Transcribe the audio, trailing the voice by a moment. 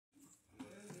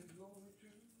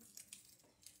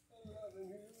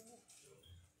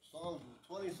Psalm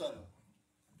 27.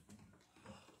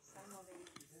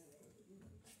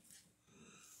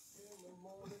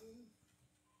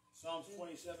 Psalms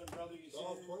 27, brother, you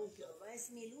Psalm said? 27. Es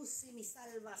mi luz y mi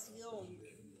salvación.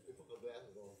 They put the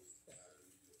glasses on.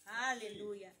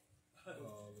 Aleluya.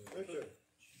 Richard.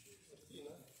 You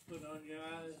know? Put on your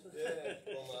eyes.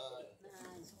 Yeah, on my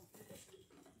eyes.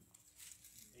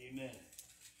 Amen.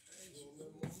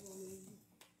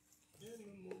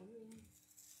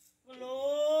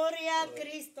 Gloria a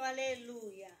Cristo,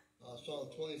 aleluya. Psalm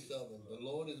 27. The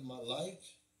Lord is my light,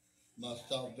 my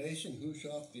salvation, who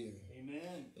shall fear?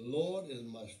 Amen. The Lord is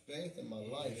my strength and my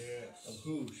life, of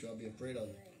who shall be afraid of?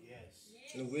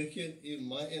 Yes. And the wicked, even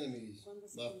my enemies,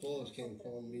 my foes came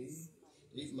upon me,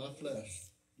 eat my flesh.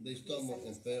 They stumbled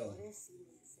and fell.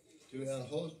 To an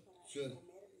host should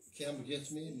camp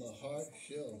against me, my heart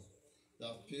shall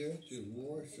not fear. To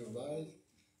war should rise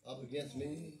up against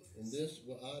me, in this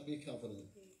will I be confident.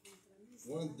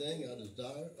 One thing I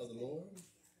desire of the Lord,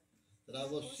 that I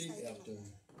will seek after,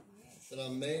 that I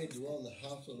may dwell in the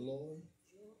house of the Lord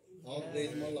all the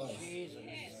days of my life,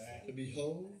 to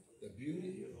behold the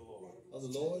beauty of the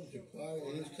Lord, to inquire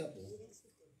in his temple.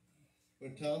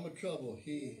 In time of trouble,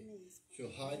 he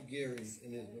shall hide Gary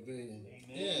in his pavilion.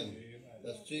 In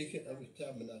the secret of his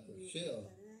tabernacle shall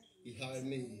he hide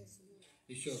me.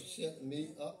 He shall set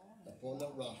me up upon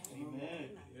that rock. Amen.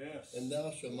 Yes. And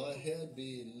now shall my head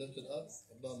be lifted up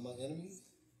above my enemies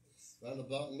round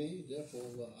about me. Therefore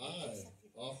will I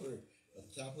offer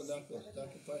a tabernacle of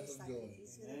sacrifice of joy.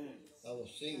 Amen. I will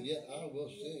sing, yet I will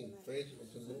sing praise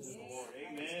unto the Lord.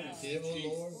 Amen. Hear, O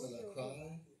Lord, when I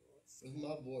cry with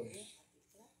my voice.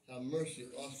 Have mercy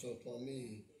also upon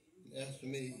me, and answer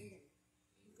me.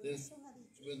 Then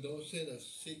when those say that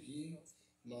seek ye,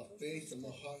 my face and my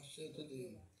heart said to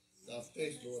thee, thy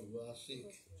face, Lord, will I seek.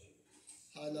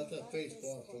 Hide not thy face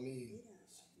far from me.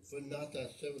 Put not thy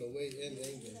servant away in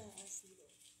anger.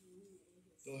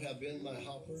 Though have been my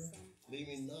helper, leave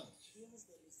me not.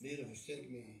 Neither forsake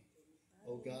me,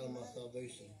 O God of my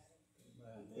salvation.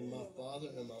 When my father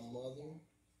and my mother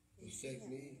forsake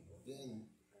me, then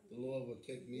the Lord will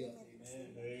take me up.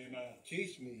 Amen.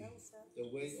 Teach me the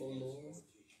way, O Lord.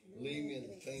 Lead me in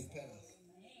the plain path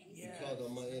because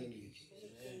of my enemies.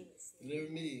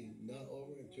 Deliver me not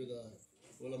over into the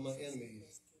will of my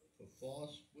enemies, for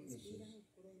false witnesses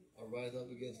are rise up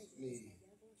against me,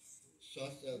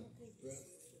 such as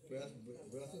breath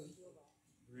out of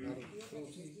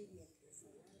cruelty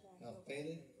have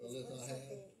fainted unless I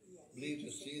have believed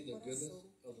to see the goodness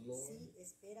of the Lord,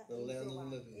 the land of the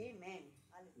living. Amen.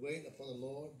 Wait upon the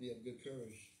Lord, be of good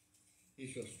courage. He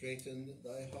shall strengthen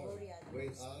thy heart.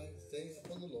 Wait, I say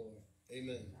upon the Lord.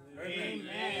 Amen.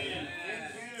 Amen.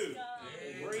 Thank you.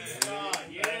 Praise God.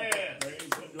 Yes.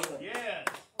 Yes.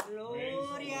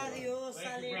 Gloria a Dios,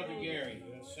 Thank you, Brother aleluya. Gary.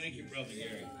 Thank you, Brother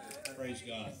Gary. Praise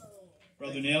God.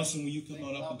 Brother Nelson, will you come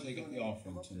on up and take up the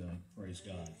offering tonight? Praise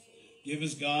God. Give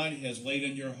as God has laid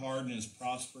on your heart and has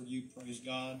prospered you. Praise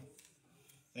God.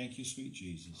 Thank you, sweet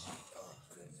Jesus.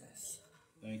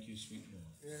 Thank you, sweet Lord.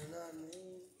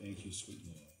 Thank you, sweet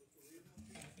Lord.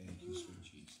 Thank you, sweet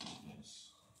Jesus. Yes.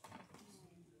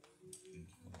 Thank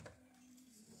you, Lord.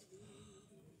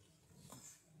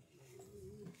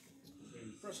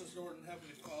 Precious Lord and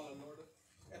Heavenly Father, Lord,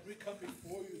 as we come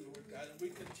before you, Lord God, and we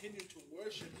continue to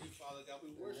worship you, Father God, we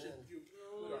worship you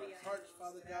with our hearts,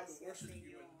 Father God, we worship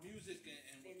you in music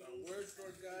and with our words,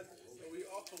 Lord God, but we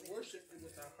also worship you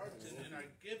with our hearts and in our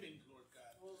giving, Lord God.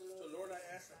 So, Lord, I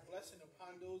ask a blessing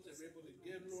upon those that are able to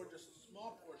give, Lord, just a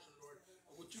small portion, Lord,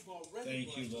 of what you've already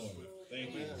Thank you, blessed us Lord. with. Thank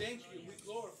We you. thank you, we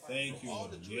glorify Thank you you, for all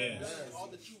Lord. that you have Yes. done, all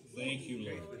that you will Thank you, do.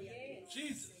 Lord.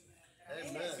 Jesus.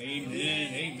 Amen. Amen.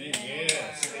 Amen.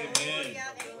 Yes. Amen.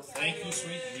 Thank you,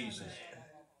 sweet Jesus.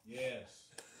 Yes.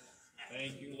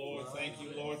 Thank you, Lord. Thank you,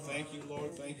 Lord. Thank you,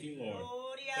 Lord. Thank you, Lord.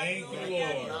 Thank you,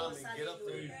 Lord. Get up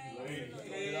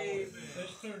there.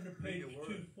 Let's turn to page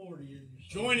 240.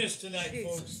 Join us tonight,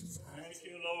 folks. Thank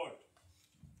you, Lord.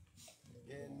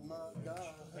 In my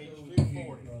God. Page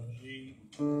 240. G.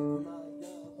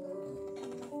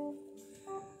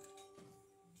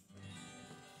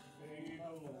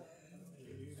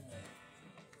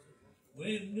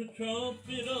 When the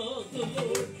trumpet of the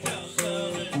Lord shall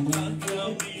sound and God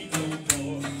shall be no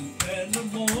more, and the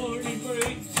morning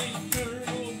breaks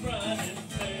eternal bright and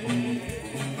fair.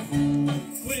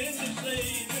 When the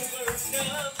Savior burst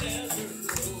down as a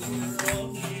rover on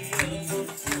the other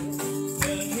shore,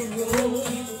 and the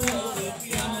rolling flood of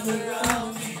yonder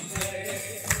I'll be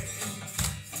there.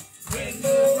 When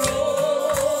the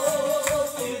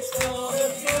roll is called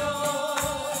up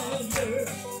yonder,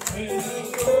 when the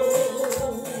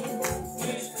roll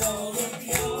is called up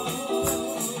yonder.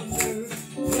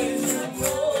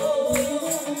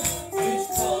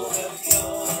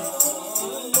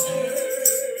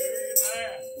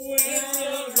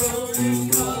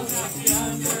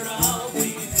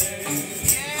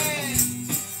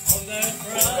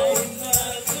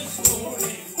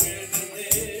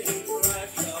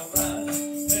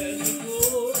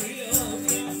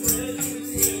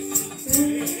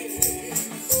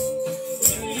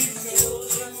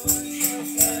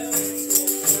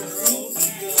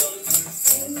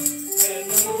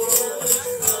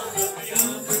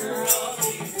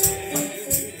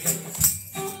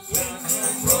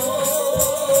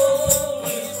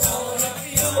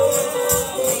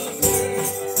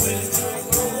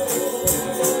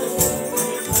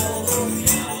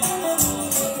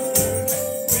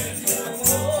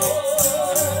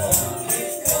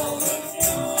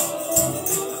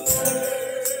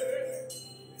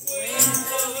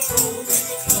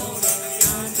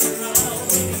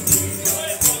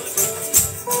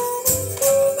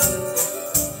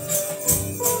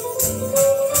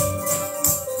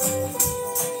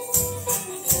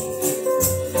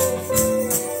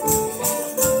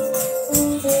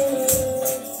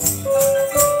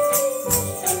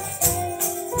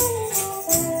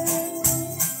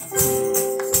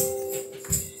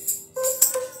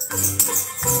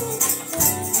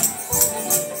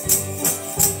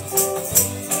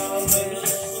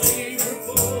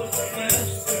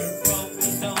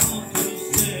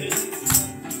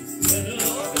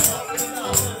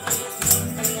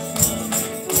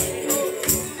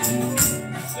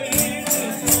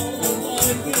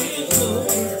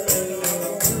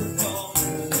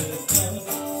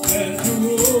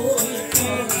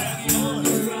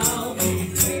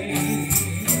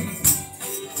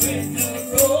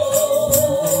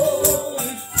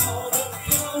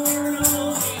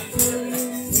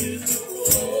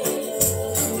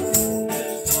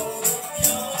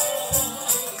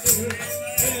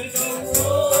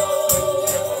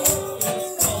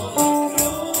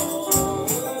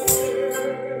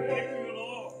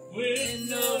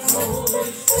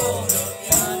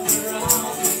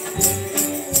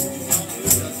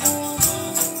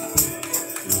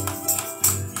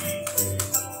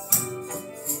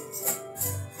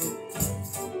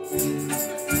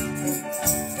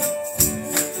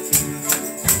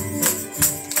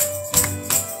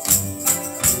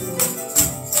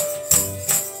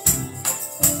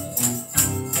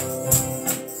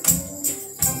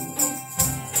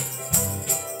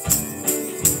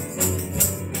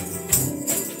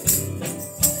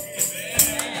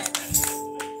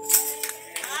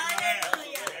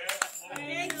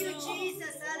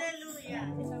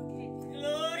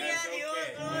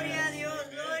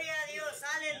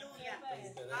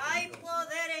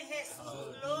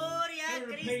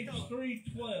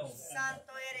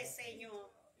 Santo eres,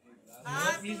 Señor.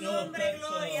 A tu nombre,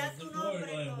 gloria, a tu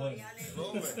nombre, gloria.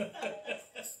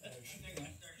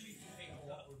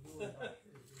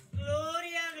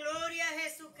 Gloria, gloria a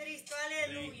Jesucristo,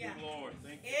 aleluya.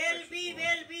 Él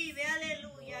vive,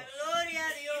 aleluya. Gloria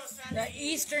a Dios. Aleluya. The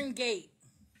Eastern Gate.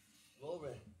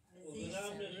 Glory.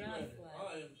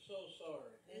 I am so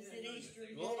sorry.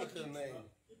 Glory to the name.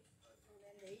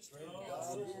 Praise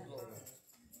God. Glory.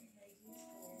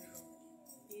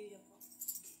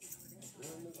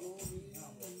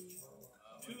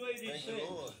 Thank you,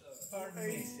 Lord. Pardon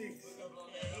me.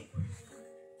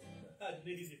 I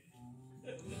need it.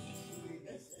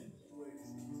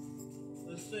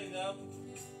 Let's sing up.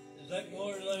 Is that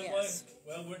glory that Yes. way?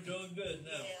 Well, we're doing good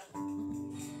now.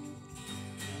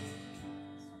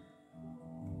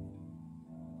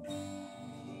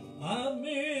 I'm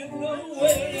in the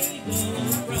way,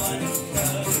 the bright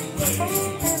way.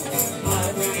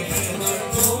 I'm in the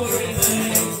glory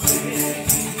land.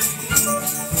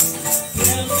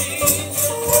 Telling the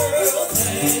world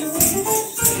that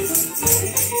Jesus is.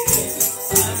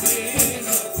 I'm in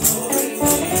the glory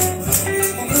land.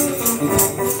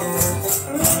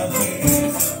 I'm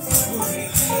in the glory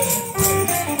land.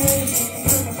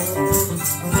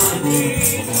 I'm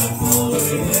in the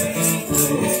glory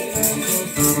land.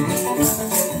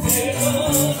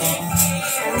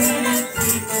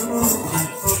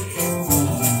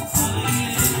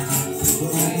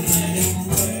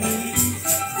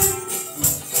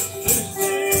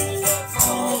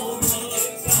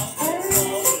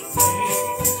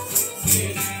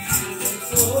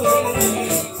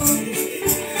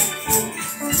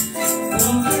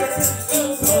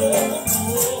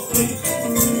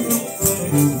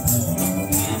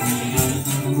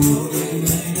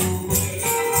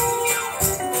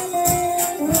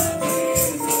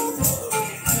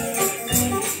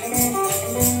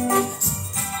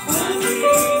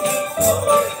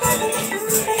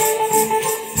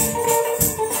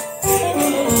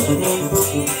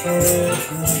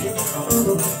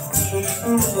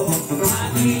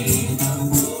 I need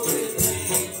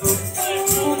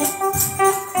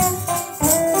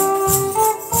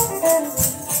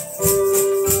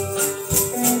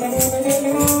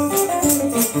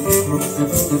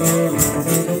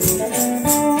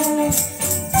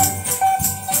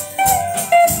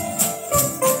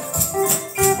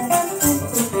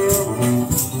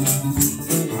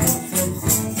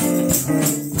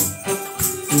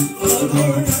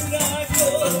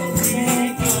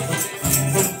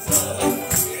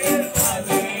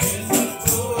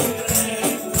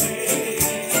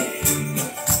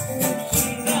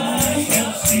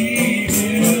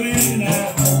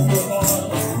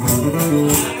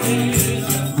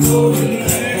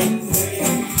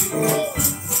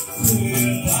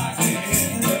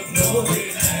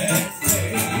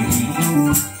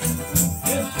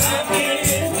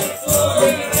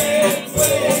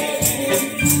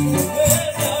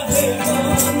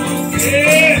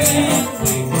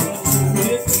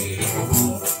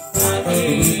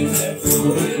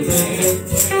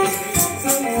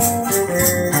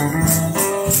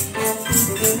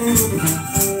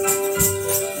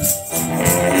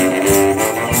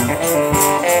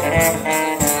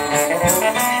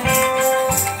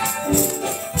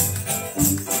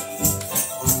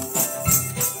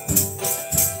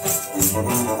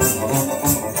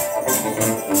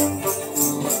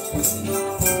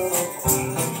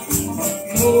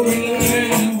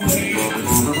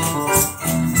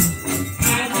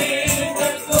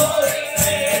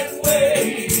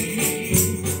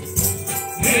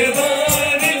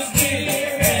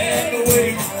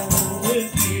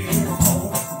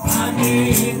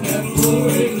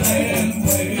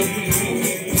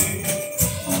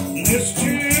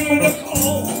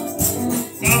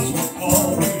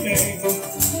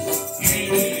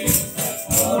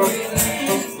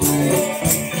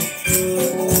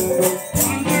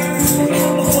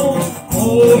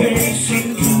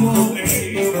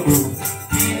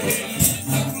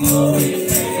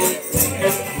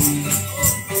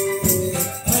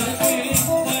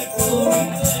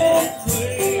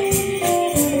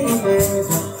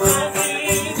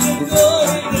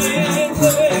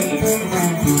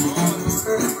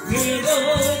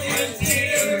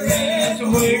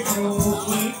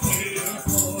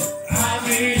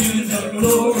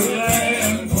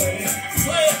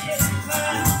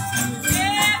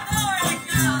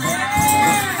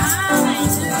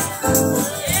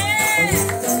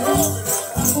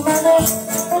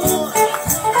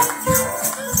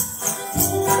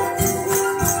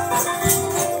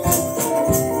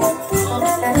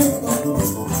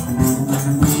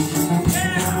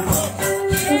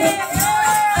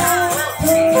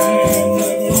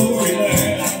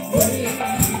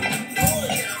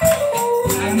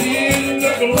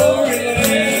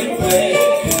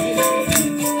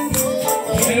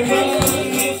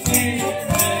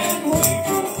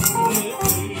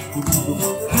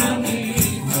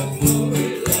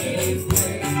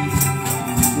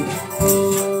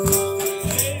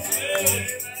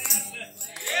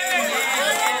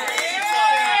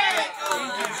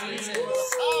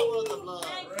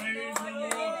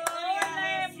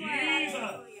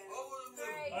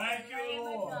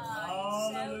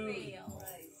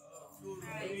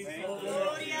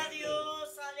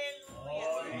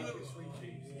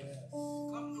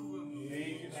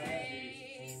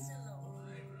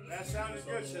That sounded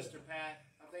good, Sister Pat.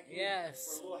 I think you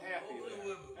were a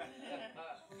little happy there.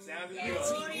 Sounded good.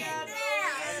 Gloria,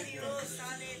 gloria a Dios,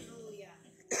 aleluya.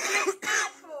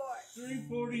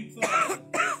 3:45.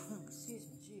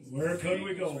 Where could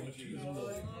we go but you,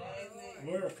 Lord?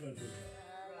 Where could we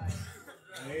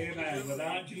go? Amen.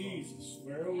 Without Jesus,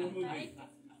 where would we be?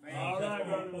 All right,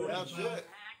 brother. That's it.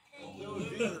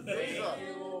 Jesus,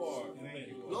 Lord.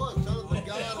 Lord, Son of the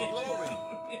God of glory.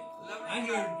 I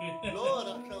heard you. Lord, I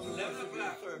come to worship you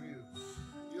and serve you.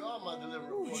 You are my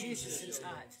deliverer. Jesus is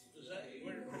hot.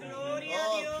 Gloria a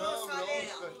Oh, Dios, come, Lord,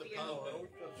 stretch the aleluya. power. Lord,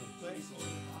 stretch the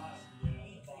faith.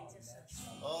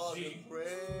 Oh, just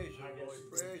praise you, Lord.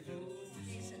 Praise you.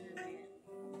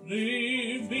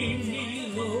 Leave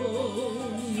me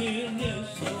alone in this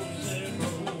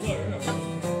simple world.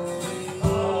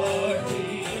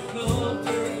 Hardly a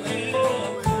comfort and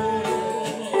a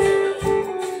call.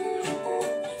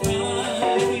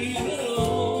 Striving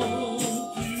alone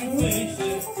to face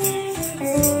this thing.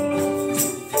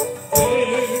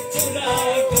 Where could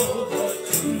I go but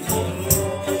to the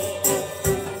Lord?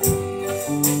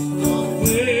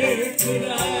 Where could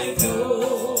I go?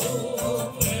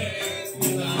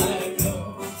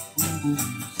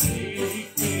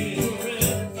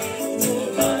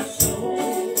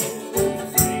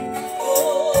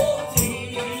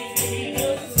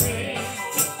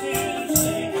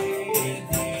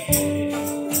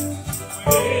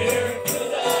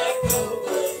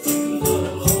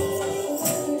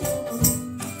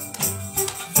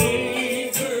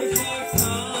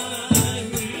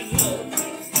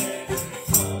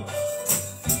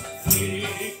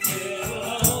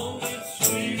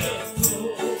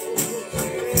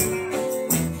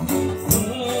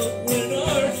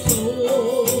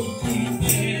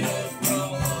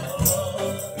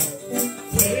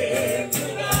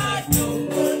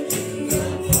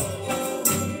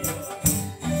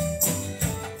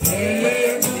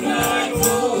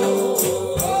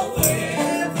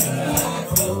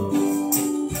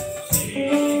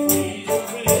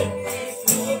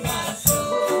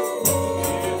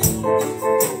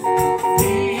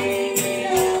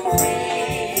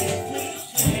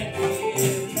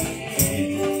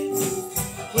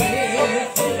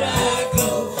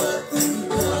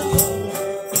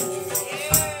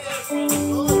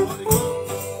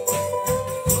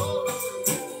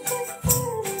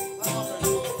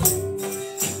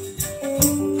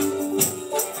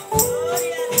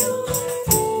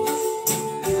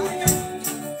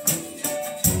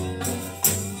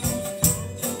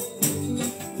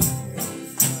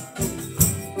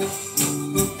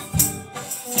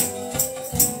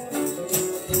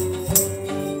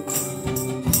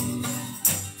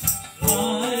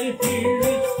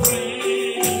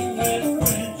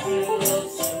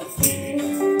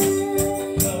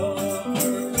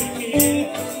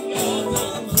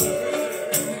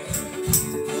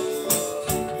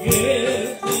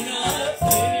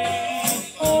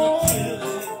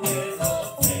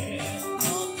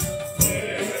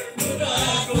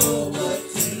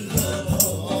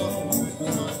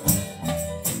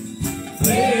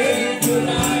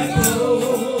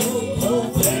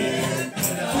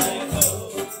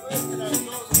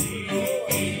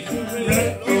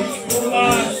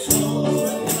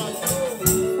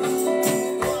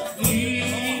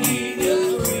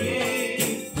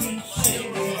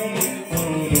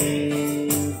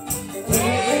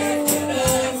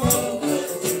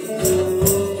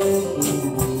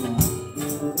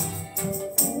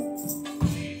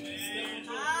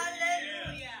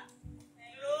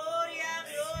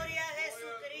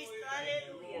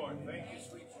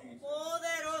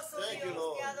 Thank you,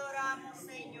 Lord.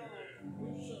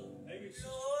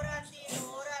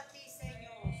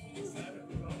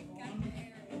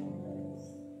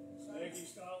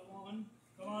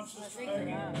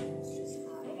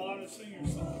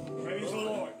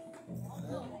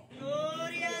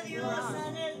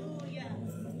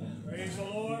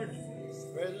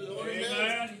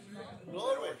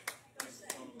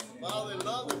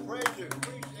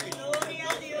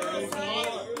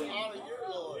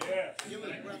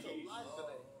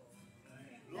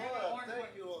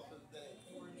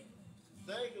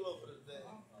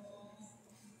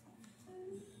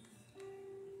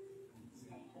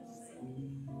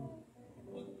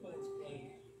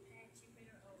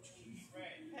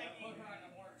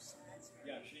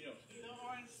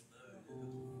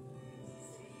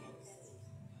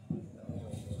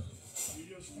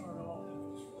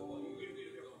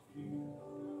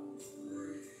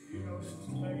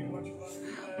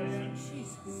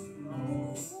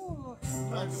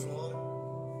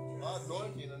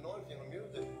 Anointing the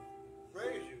music.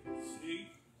 Praise you.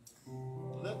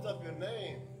 Lift up your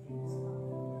name.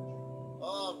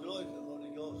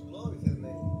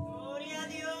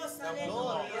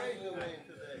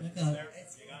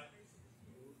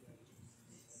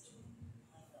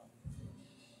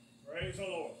 Praise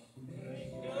the Lord.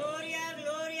 Gloria,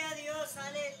 gloria a Dios,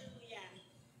 aleluya.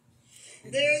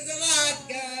 There's a light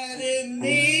God in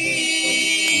me.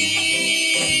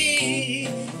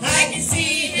 I can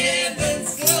see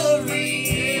heaven's glory.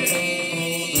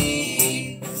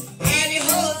 And He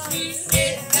holds me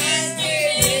steadfast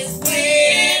in His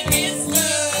way and His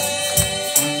love.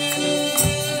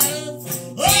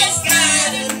 Oh, it's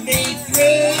guiding me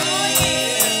through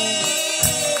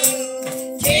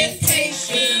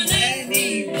temptation and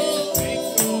evil.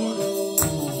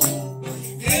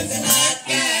 There's a light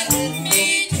guiding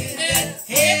me to that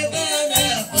heaven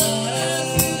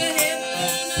above.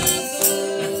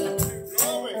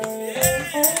 Glory.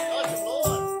 That's the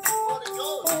Lord. Holy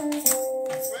Ghost.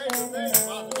 Praise the name,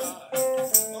 Father God.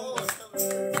 Lord, come and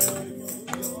serve you for who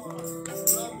you are.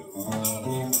 Love you, honor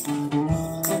you.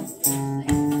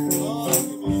 Lord,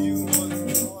 give me you, Lord.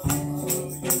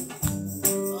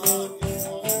 Lord,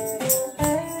 hallelujah.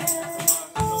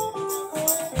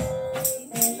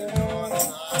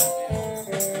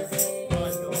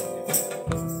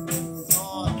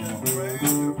 Lord, give me all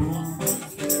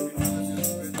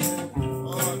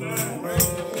the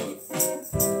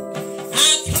I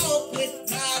talk with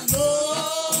my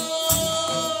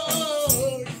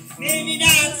Lord many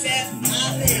nights at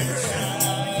my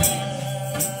bedside.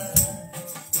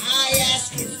 I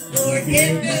ask His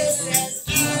forgiveness as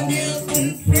I kneel to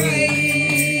pray.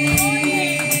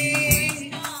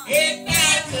 If I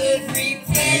could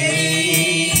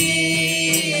repay,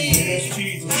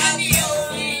 I'd be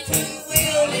only too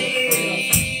willing.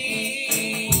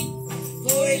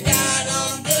 For He died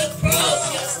on the cross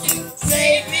just to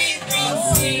save me from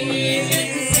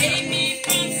sin. Save me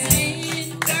from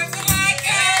sin. There's a light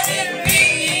God in me.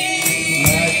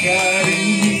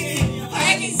 I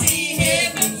can see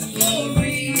heaven's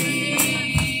glory.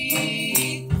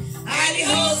 And He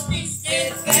holds me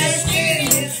steadfast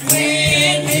in His way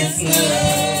and His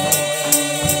love.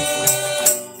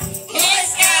 Oh,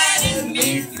 it's guiding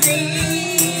me through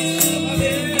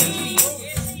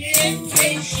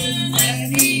temptation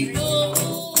and evil.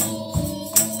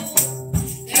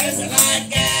 There's a light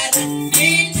guiding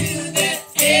me to that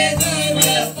heaven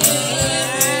above.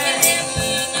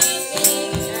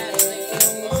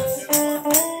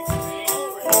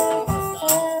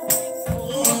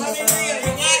 Oh, hallelujah.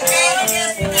 You're my God,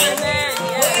 yes, tonight.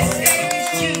 Praise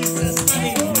Jesus.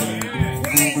 Hallelujah.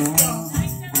 Praise God.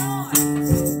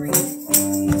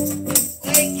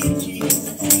 Thank you,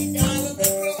 Jesus. He died on the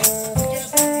cross just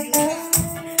for you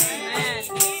and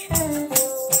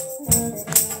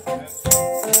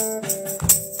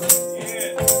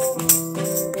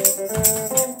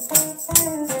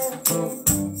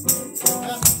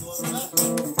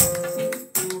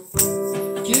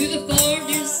to the far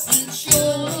distant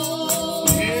shore.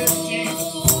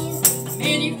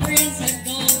 Many friends have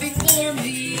gone before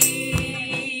me.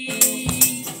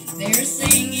 They're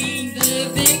singing the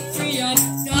victory of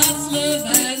God's love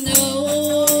I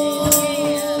know.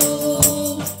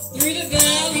 Through the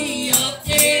valley of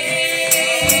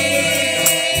death,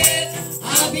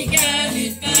 I'll be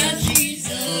guided by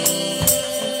Jesus.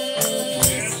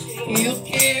 He'll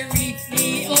carry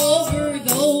me over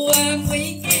though I'm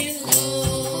weak and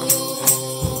low.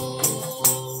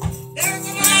 There's a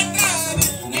light God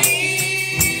in me.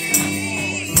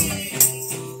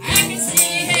 I can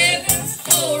see heaven's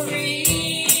glory.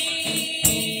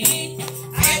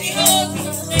 And He holds me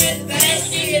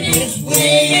steadfast in His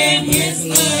way and His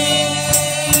love.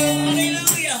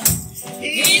 Hallelujah.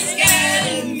 He's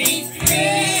guiding me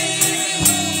through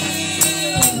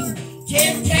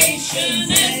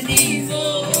temptation and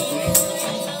evil.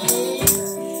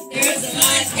 There's a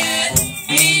light guiding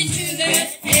me to that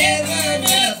heaven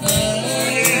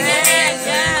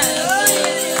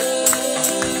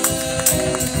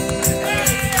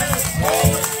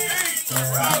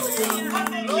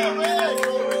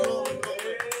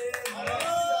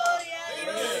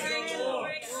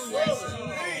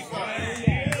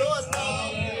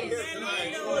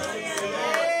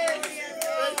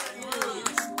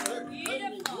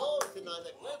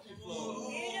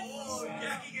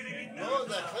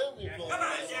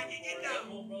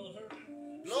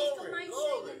Glory,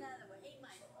 glory.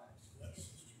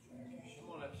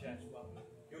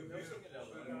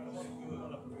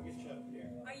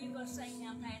 Are you going to sing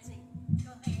now, Patsy?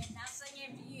 Go ahead. I'll sing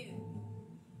after you.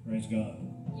 Praise God.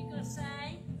 You going to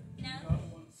sing? No?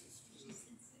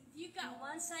 If you got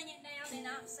one, sing it now, then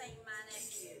I'll sing mine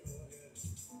after you.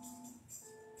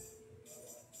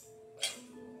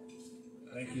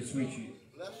 Thank you, sweet Jesus.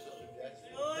 Bless Sister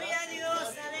Jackie. Gloria a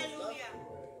Dios, aleluya.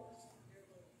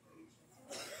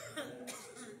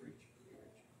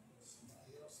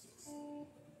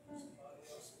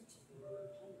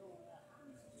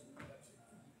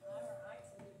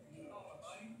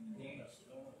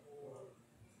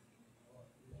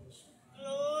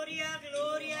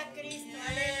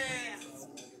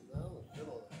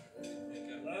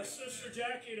 Sister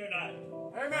Jackie tonight.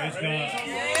 Praise God.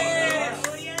 I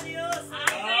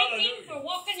thank him for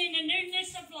walking in the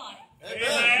newness of life. Amen.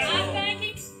 I thank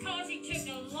him because he took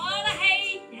a lot of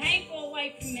hateful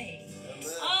away from me.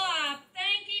 Oh, I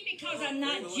thank him because I'm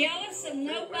not jealous of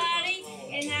nobody,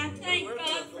 and I thank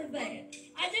God for that.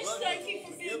 I just thank you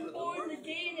for being born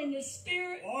again in the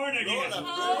Spirit. Born again.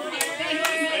 Oh, Amen.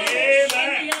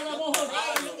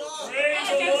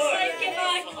 I just thank you,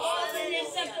 my calling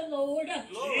is of the Lord.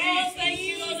 Oh, thank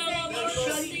you, Lord.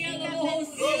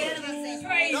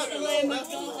 Praise the Lamb of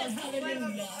God.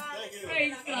 Hallelujah.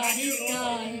 Praise God. He's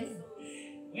God.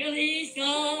 Well, he's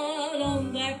God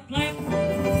on that platform.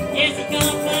 Yes, he's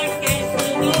God back at the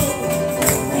door.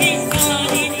 He's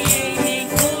God in the evening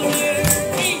corner.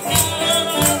 He's God all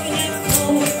over that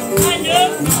floor. I know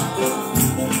God.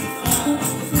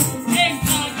 And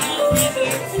God will never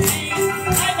change.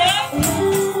 I know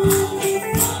God is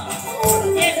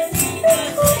God. Yes, Jesus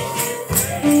is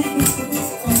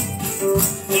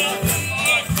well, he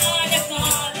is God the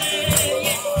Father.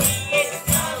 Yes, he is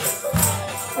God the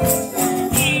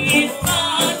Father. He is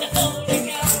God the Holy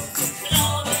Ghost. And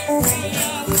all the three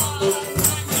are one.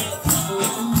 I know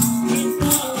God is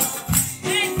God.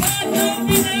 And God will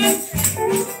never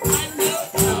change. I know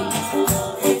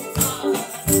God is God.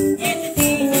 Yes,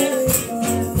 Jesus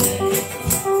is His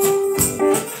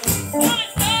God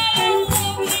is God all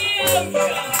over the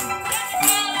ocean. That's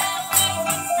God all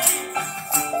over the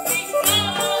sea. He's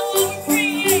God all over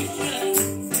creation.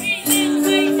 He's in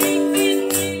waiting with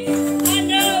me. I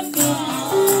know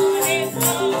God is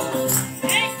God.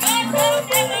 And God will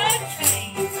never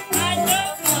change. I know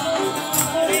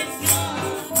God is God.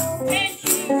 And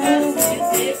Jesus is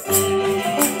His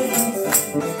name.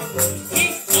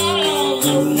 He's God all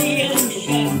over the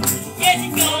ocean. Yes,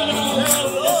 he's God all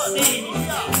over the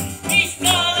sea. He's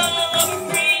God all over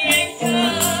creation.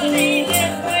 He's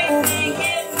in waiting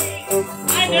with me.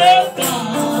 I know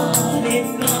God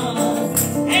is God.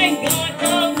 And God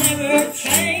will never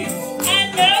change.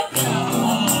 I know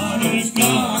God is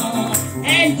God.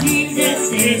 And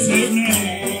Jesus is His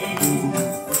name.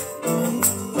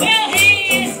 Well,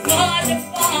 He is God the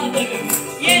Father.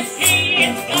 Yes, He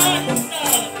is God the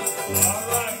Son.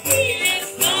 He is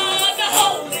God the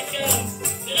Holy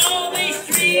Ghost. And all these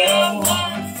three are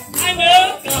one. I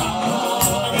know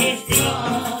God is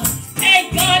God.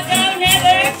 And God will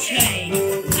never change.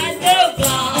 I know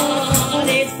God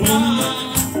is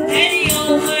God. And He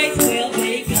always will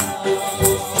be God.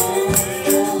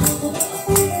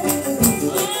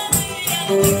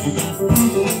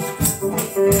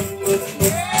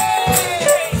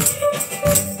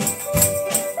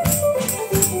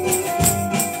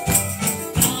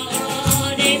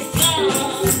 God is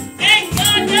God, and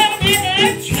God will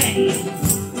never change.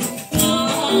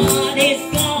 God is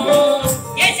God,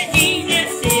 yes, and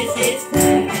Jesus is His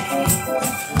name.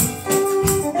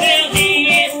 Well, He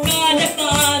is God the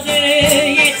Father,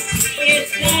 yes, He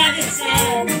is God the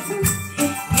Son.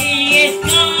 He is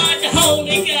God the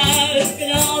Holy Ghost,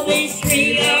 and all these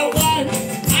three are one.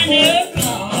 I know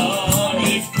God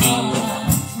is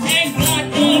God, and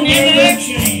God will never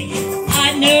change.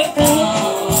 I know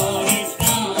God is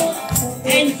God,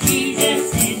 and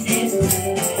Jesus is His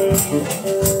name.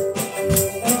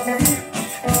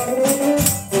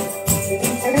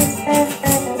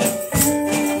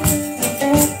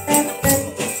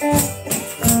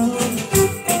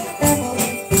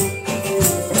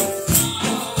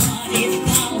 God is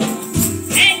God,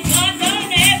 and God will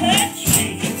never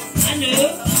change. I know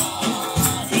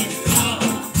God is God.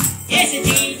 Yes, and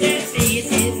Jesus is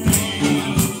His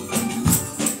name.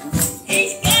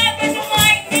 He's God with the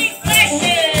lightning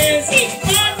flashes. He's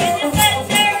God with the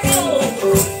thunder rolls.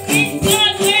 He's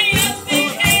God way up in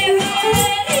heaven.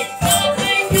 He's God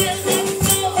way down the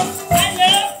soul. I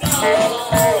know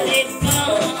God is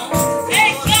God,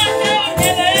 and God will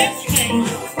never change.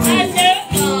 I know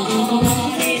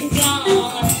God is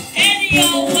God, and He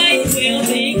always will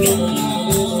be God.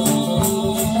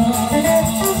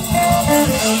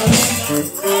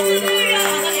 Hallelujah,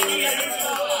 hallelujah.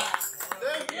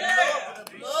 Thank you,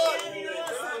 Lord, for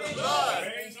the blood.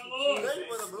 Praise the Lord. Thank you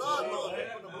for the blood, Lord. Thank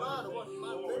you for the blood. Wash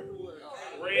my paperwork.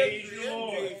 Praise the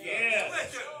Lord.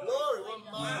 Yes. Glory, one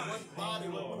mind, one body,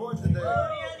 one portion there.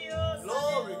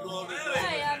 Glory, glory, Hey,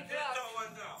 glory. I'm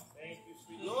drunk. Thank you,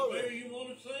 sweet. Glory. Where you want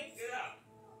to sing? Yeah.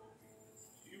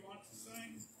 You want to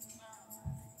sing?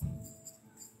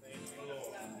 Thank you, Lord.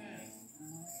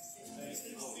 Thank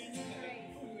you, Lord.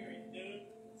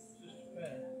 Sister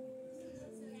Pat.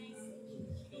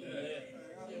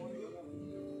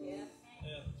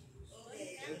 Yeah.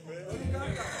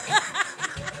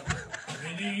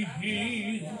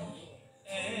 Beneath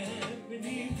and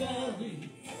beneath the salvation.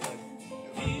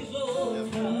 He's all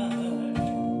right.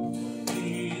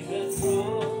 He that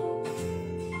brought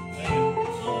and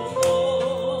so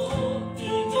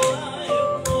often I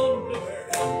have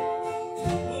wondered,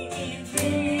 would he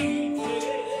reach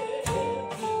heaven's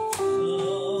sun?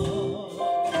 Oh,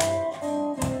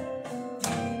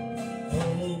 but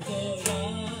I knew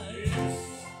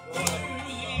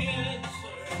the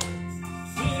answer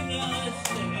when I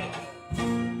said,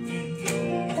 in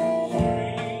your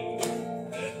street,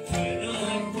 and when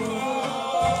I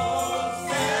crossed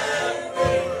that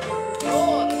river,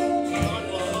 Lord,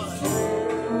 it was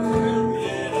worth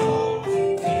it all to me.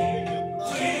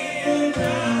 When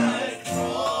I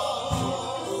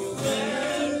crossed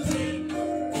that river,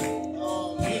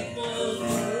 it was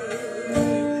worth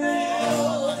it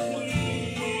all to me.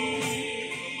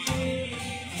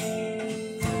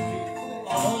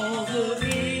 All the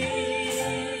beauties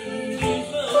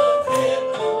of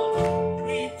heaven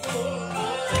before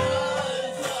my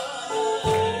eyes I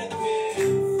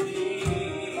can see.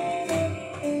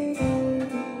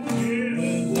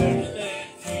 When there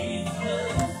stands Jesus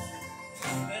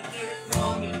and there's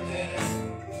mom and dad,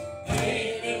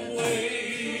 they've been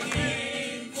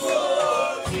waiting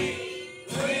for me.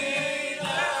 When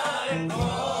I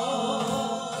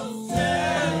cross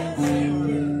that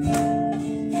river,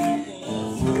 it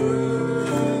was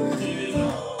worth it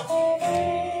all to me.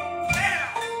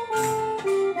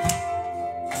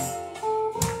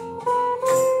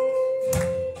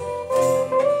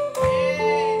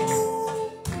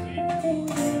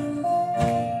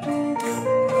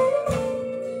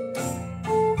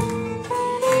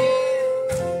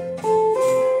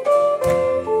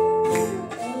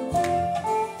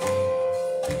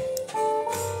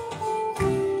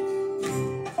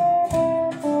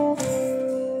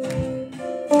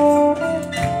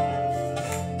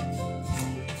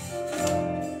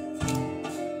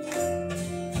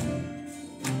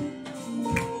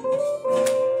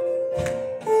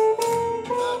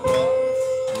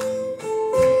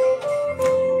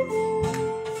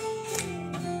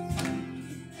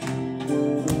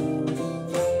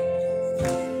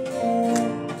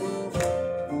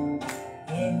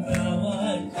 And now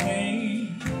I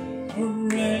came a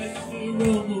rest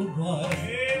robe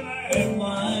white, and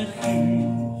my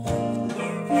shoes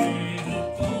were made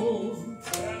of gold. A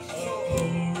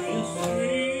glorious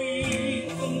street,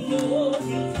 the Lord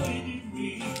is leading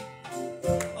me.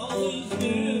 All is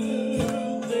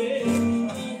new, there's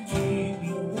nothing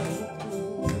new.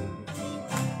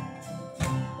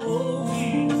 Oh,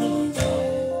 he will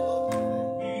stop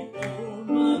before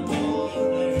my door,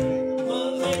 my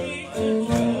lady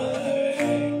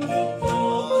tried to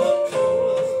walk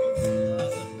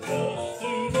just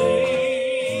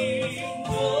today,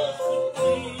 just a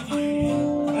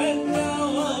pleading, and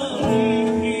now I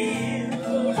live here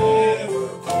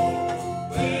forevermore.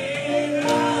 When I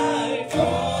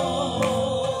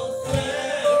cross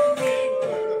that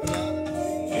river,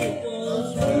 it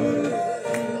was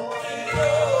worth it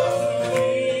all to me.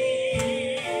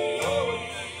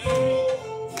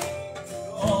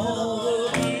 All the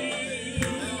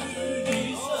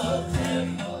beauties of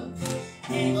heaven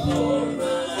before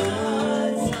my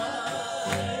eyes I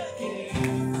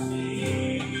can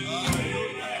see.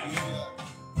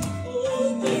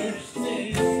 Oh, there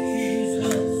stands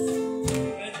Jesus,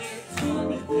 and there's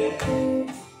mom and dad.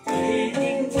 They've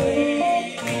been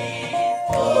waiting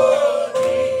for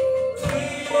me.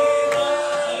 When I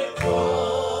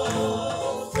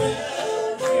cross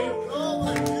that river, it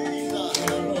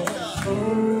was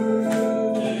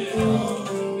worth it all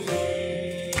to me.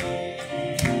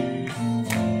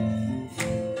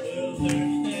 Well,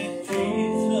 there's that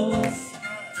Jesus,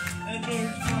 and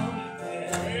there's mom and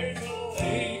dad.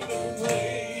 They've been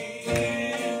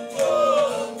waiting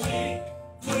for me.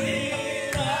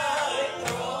 When I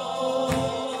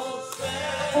cross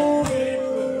that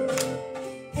river,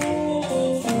 it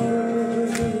was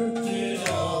worth it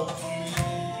all to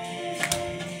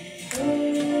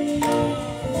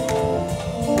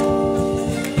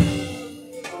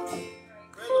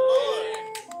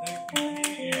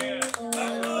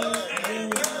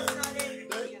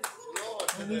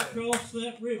When we cross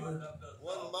that river,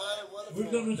 One mighty, wonderful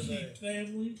we're going to see today.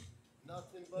 families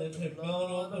Nothing but that the have blood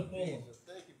gone on of before. Jesus.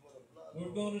 Thank you for the blood.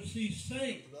 We're going to see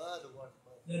saints Blood to wash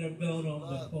my that have gone on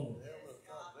blood, before. the helmet of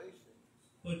salvation.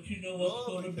 But you know what's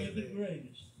going to be the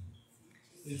greatest?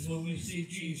 Is when we see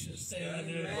Jesus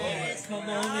standing there saying, come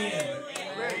on in,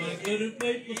 my good and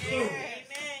faithful servant.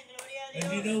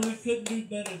 And you know we couldn't do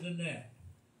better than that.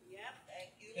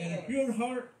 And if your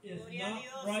heart is not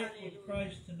right with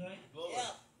Christ tonight,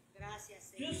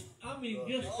 just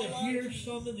to hear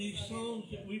some of these songs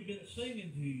that we've been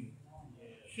singing to you,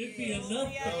 should be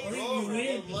enough to bring you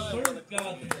in to serve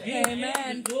God.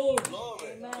 Amen. Glory.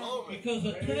 Glory. Because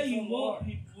I tell you what,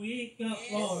 people, we ain't got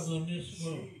long on this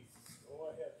world.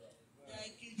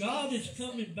 God is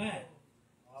coming back.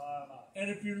 And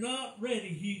if you're not ready,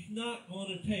 He's not going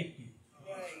to take you.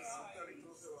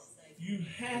 You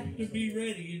have to be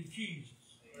ready in Jesus.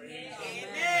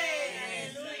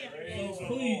 So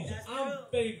please, I'm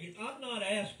begging. I'm not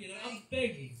asking. I'm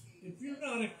begging. If you're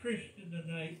not a Christian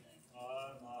tonight,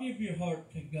 give your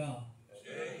heart to God.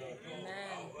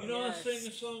 You know, I sang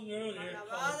a song earlier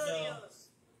called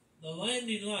The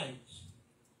Landing Lights.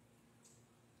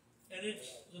 And it's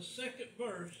the second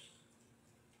verse.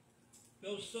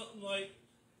 Goes something like,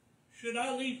 should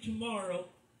I leave tomorrow,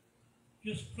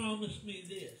 just promise me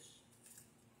this.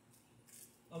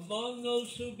 Among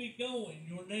those who be going,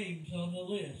 your name's on the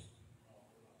list.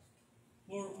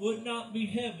 For it would not be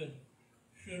heaven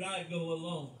should I go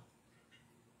alone.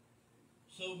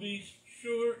 So be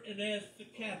sure and ask the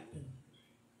captain,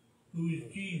 who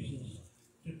is Jesus,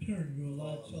 to turn your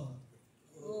lights on.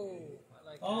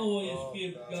 Always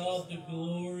give God the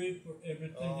glory for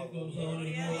everything that goes on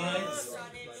in your life.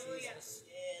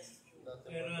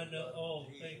 And I know,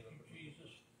 thank you,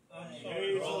 Jesus. I'm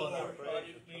sorry, brother. I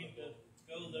didn't mean to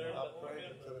go there.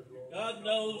 But God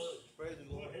knows.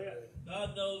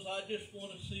 God knows. I just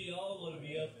want to see all of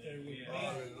you up there with me.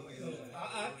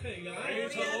 I tell you, I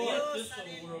ain't going to let this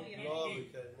whole world get you.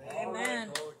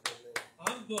 Amen.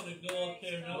 I'm going to go up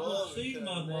there and I'm going to see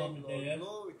my mom and dad.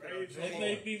 They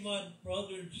may be my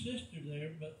brother and sister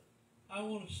there, but I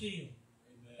want to see them.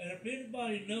 And if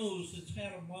anybody knows that's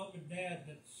had a mom and dad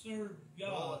that served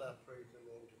God,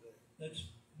 that's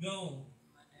gone,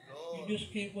 you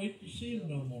just can't wait to see them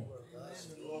no more.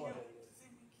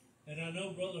 And I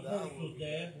know Brother Hershel's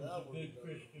dad was a good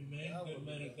Christian man, good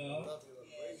man of God.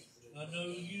 I know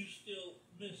you still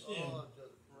miss him.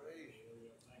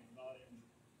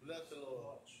 Bless the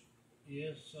Lord.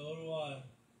 Yes, so do I.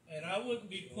 And I wouldn't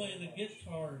be playing the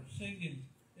guitar and singing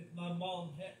if my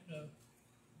mom hadn't,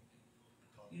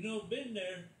 been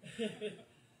there.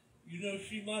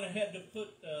 She might have had to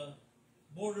put the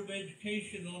Board of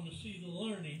Education on the seat of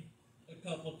learning a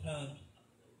couple times.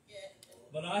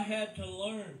 But I had to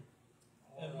learn.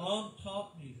 And Mom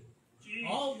taught me.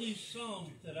 All these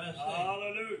songs that I sing,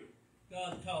 hallelujah,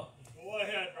 God taught me. Go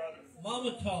ahead, brother.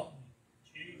 Mama taught me.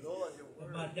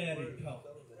 And my daddy taught me.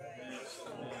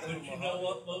 But you know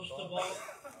what, most of all?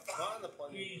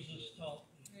 Jesus taught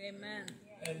me. Amen.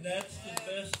 And that's the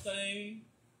best thing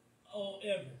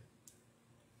ever.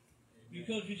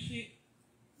 Because you see,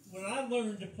 when I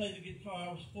learned to play the guitar,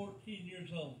 I was 14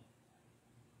 years old.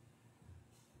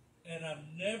 And I've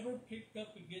never picked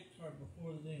up a guitar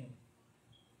before then.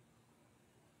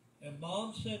 And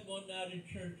Mom said one night in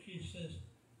church, she says,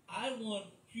 I want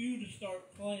you to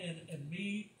start playing and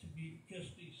me to be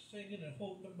singing and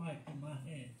holding the mic in my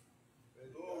hand.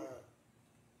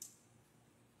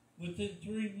 Within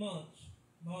 3 months,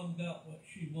 Mom got what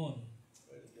she wanted.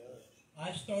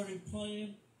 I started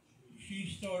playing. She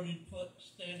started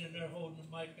standing there holding the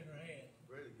mic in her hand.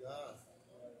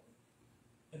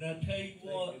 And I tell you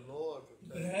what,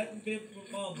 if it hadn't been for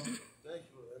Mama,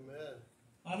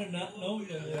 I'd have not known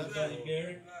the Lord, Brother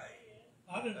Gary.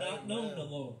 I'd have not known the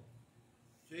Lord.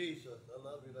 Jesus, I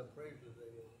love you. I praise you.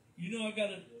 You know, I got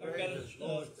a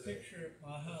picture at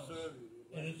my house,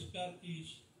 and it's got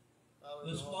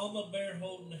this mama bear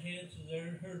holding the hands of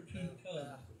her two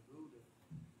cubs.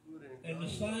 And the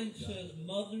sign says,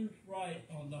 Mothers write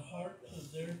on the hearts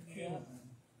of their children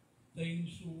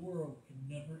things the world can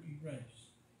never erase.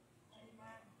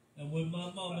 And when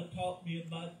my mama taught me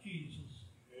about Jesus,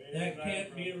 that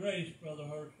can't be erased, Brother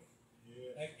Hershel.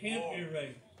 That can't be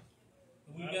erased.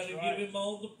 And we got to give him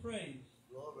all the praise.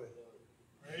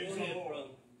 Praise Go ahead, the Lord.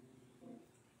 brother.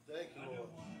 Thank you, Lord.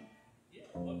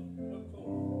 Yeah, what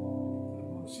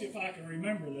chord? Let's see if I can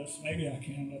remember this. Maybe I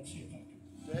can. Let's see if I can.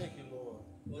 Thank you, Lord.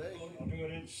 Thank you. I'll do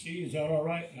it in C. Is that all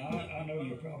right? Now, I know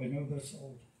you probably know this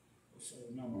old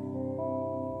number.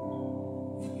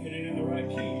 Get it in the right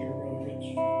key here, Brother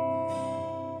Rich.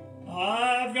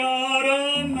 I've got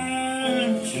a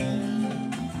mansion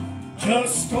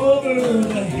just over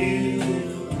the hill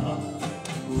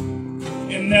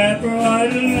in that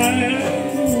bright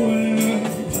land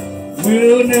where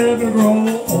we'll never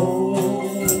grow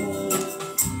old,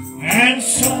 and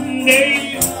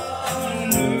someday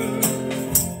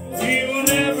we will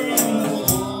never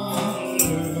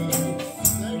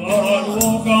Lord,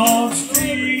 walk on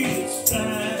streets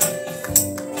that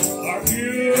are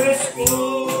pure as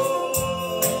gold.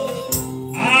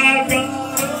 I've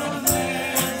got a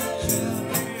mansion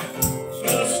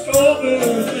just over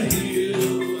the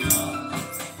hill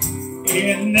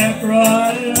in that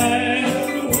bright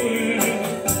land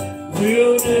where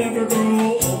we'll never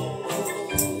grow old.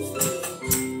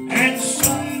 And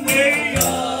someday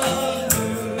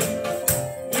yonder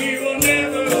we will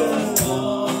never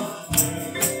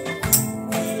wander,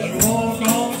 but walk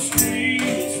on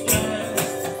streets that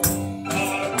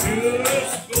are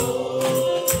purest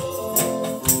gold.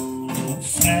 I'm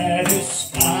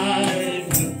satisfied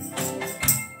with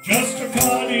just a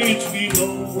cottage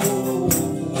below,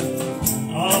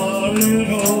 a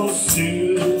little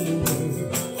silver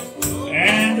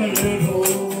and a little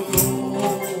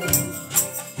gold.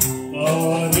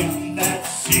 But in that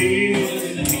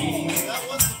city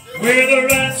where the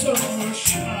ransom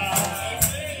shine,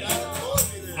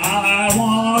 I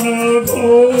want a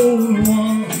gold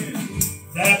one,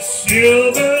 that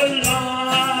silver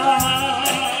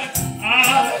line.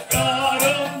 I've got a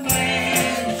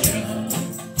mansion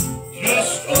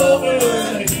just over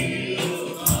the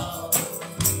hill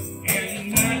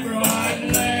in that bright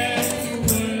land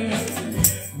where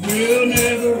we'll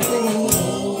never grow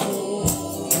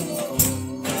old.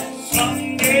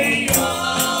 Someday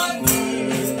yonder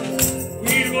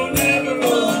we will never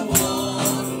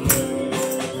wander,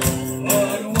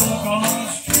 but walk on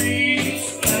streets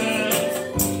that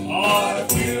are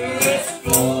purest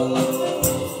gold.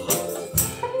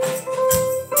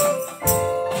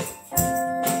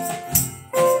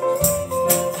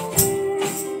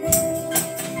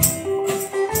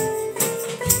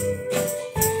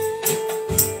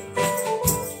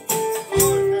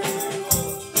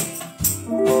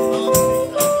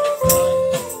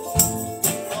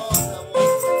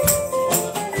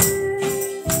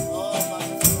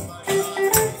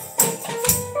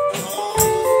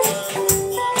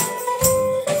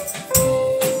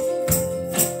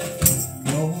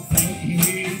 No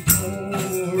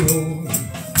people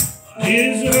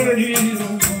deserted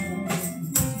alone.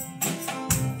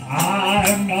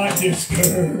 I'm not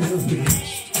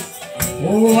discouraged.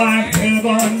 Oh, I'm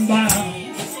heaven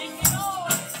bound.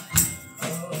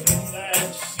 But in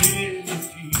that city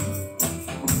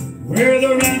where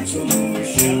the ransom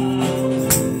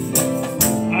shines,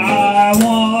 I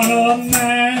want a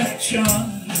mansion,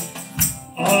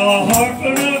 a harp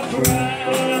and a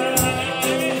crown.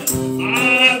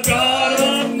 I've got a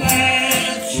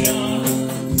mansion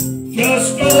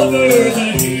just over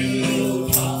the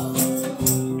hilltop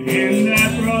in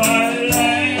that bright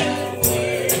land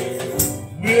where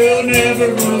we'll never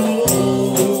grow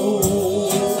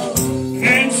old.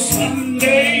 And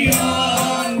someday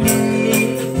yonder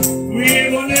we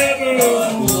will never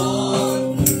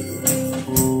wander,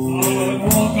 or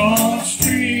walk on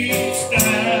streets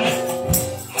that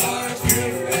are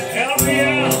pure. Help me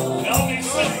out, help me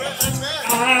sing.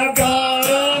 I've got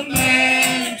a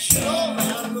mansion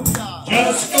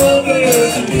just over the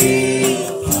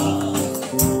hilltop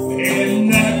in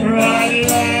that bright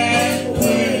land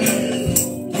where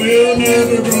we'll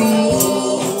never grow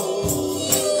old.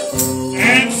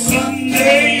 And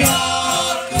someday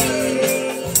yonder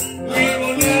we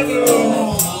will never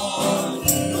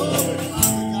wander,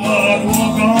 but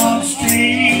walk on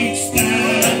streets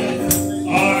that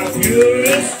are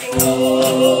purest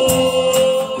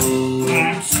gold.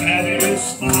 I'm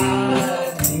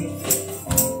satisfied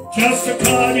with just a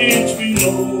cottage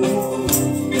below,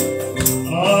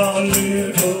 a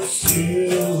little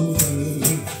silver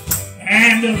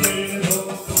and a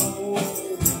little gold.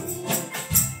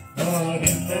 But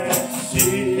in that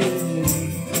city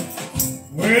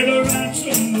where the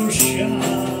ransom will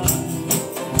shine,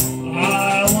 I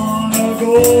want a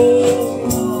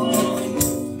gold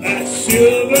one, that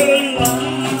silver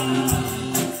line.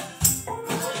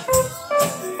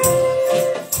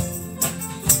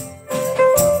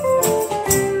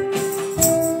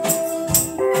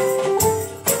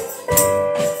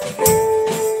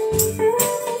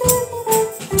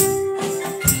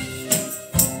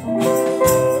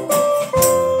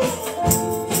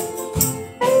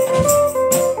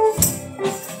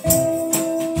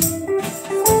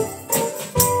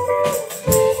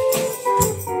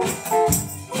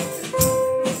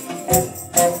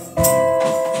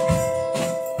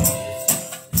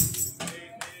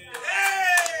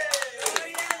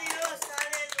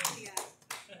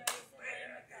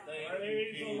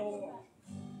 Praise the Lord.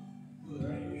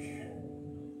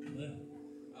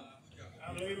 I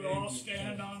believe we all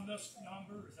stand on this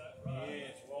number. Is that right?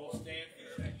 Yes, we'll all stand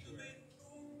for that.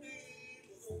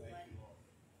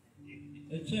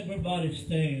 Let's everybody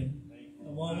stand.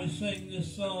 And while we sing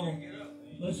this song,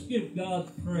 let's give God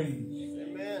praise.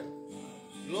 Amen.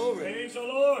 Glory. Praise the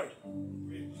Lord.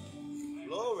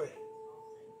 Glory.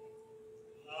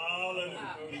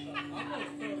 Hallelujah. I'm going to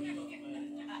throw something,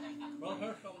 man. Brother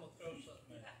Hershel, I'm going to throw something.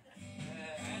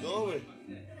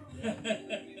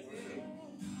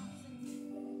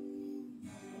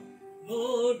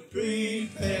 Lord,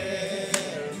 prepare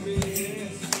me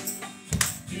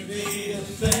to be a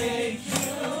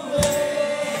sanctuary.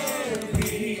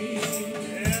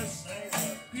 Yes,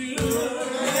 pure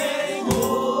and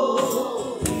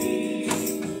holy,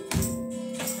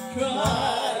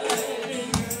 tried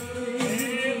and true.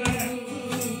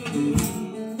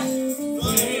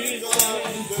 With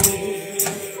thanksgiving,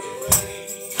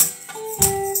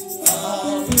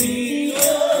 I'll be a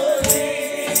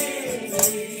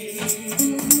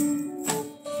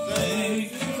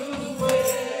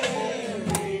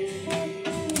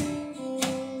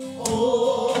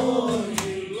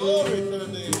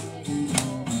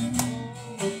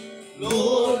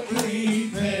Lord,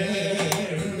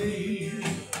 prepare me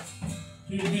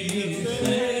to be a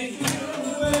sanctuary,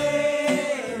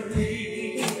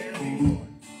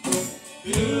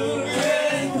 pure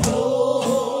and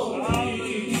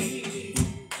holy,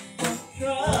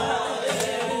 tried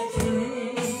and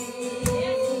true.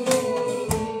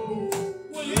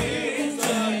 With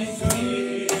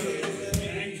thanksgiving,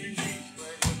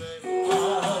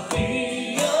 I'll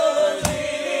be a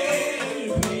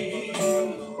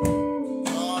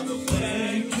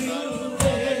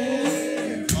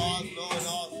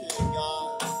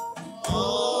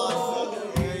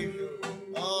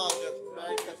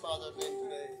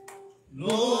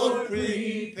Lord,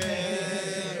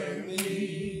 prepare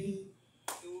me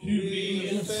to be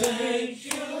a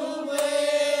sanctuary,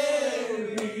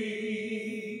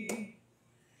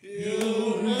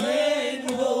 pure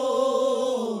and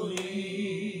holy,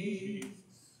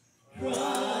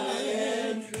 tried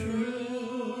and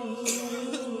true.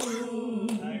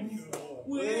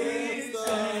 With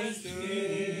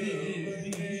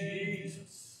thanksgiving,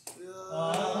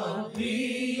 I'll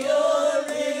be your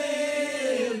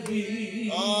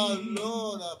Oh,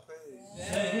 Lord, I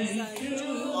praise.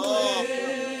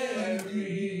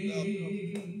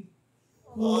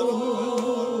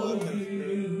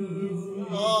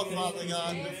 Oh, Father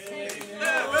God, just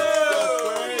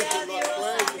praise you.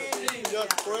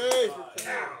 Just praise you.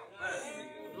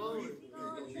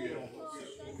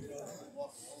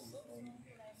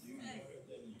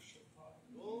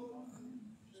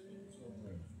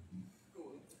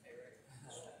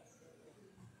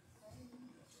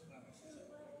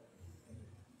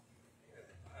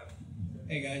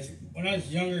 Hey guys, when I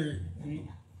was younger,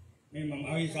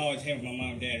 I used to always have my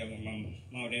mom and dad over at my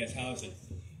mom and dad's house. And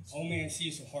old man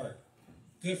Cecil Hart,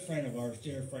 good friend of ours,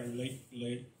 dear friend, late,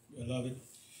 beloved.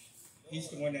 He's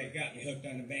the one that got me hooked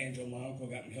on the banjo. My uncle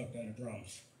got me hooked on the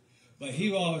drums. But he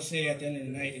would always say at the end of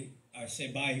the night, I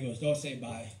say bye. He goes, don't say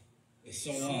bye. It's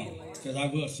so long, because I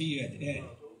will see you at the end.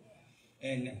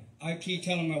 And I keep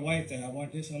telling my wife that I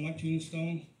want this on my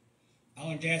tombstone.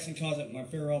 Alan Jackson calls it my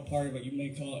farewell party, but you may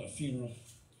call it a funeral.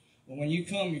 But when you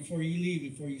come, before you leave,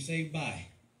 before you say bye,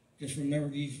 just remember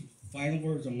these final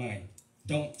words of mine.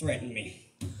 Don't threaten me.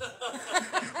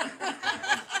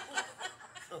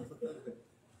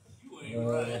 You ain't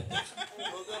right.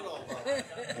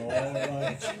 All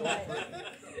right.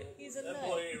 He's a That nut.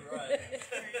 boy ain't right.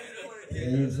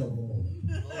 Praise the Lord.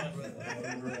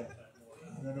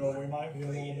 I know we might be a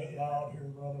little bit loud here,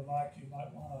 Brother Mike. You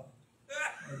might want to.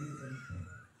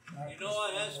 You know, I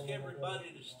asked everybody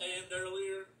to stand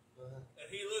earlier, and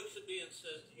he looks at me and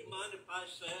says, do you mind if I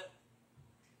sit?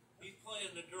 He's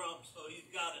playing the drums, so he's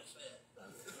got to sit.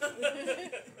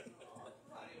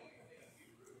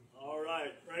 All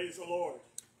right. Praise the Lord.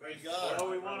 Praise God. Well,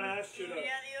 we want to ask you to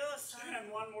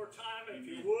stand one more time if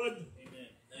you would. Amen.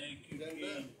 Thank you, Amen.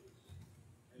 King.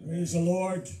 Praise the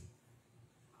Lord.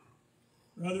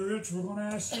 Brother Rich, we're going to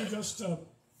ask you just to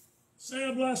say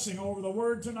a blessing over the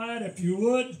word tonight, if you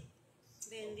would.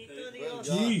 Bendito Dios.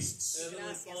 Jesus.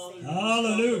 Heavenly Father, we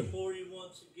Hallelujah. come before you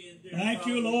once again, dear Thank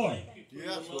Father. you, Lord. Thank you for Yes,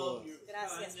 your love, Lord. your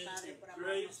Gracias, kindness, Padre, and por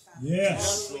grace. amarnos tanto. Yes.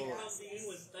 Father, we come to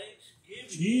you in thanksgiving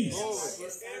Jesus.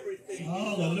 for everything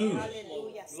Hallelujah.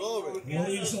 Aleluya, Glory. Señor.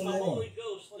 Praise the Lord. Holy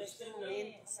Ghost Por to este send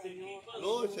momento, us to Señor. keep us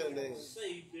Glory to your name.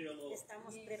 saved, dear Lord.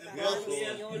 Estamos And preparados, Father, we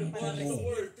ask Señor, you to para bless the recibir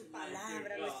word tu tonight, palabra.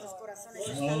 dear Nuestros God. corazones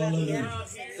Bless están those Hallelujah. abiertos, around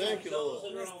here, Thank you, those Lord. that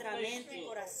are on nuestra mente y Facebook.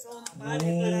 corazón, And Padre,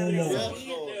 Father, para we Yes, pray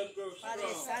recibir, Lord. they'll grow Padre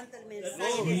strong. Santo, el That mensaje they de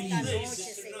will esta be saved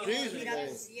noche, and Señor. Jesus' Mira tu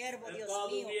name. siervo, And Dios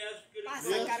Father, mío. we ask you to Pasa Yes,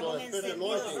 bless carbón Lord. Special encendido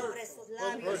anointing. sobre sus Brother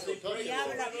labios Hershel, touch y it.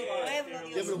 habla a tu pueblo,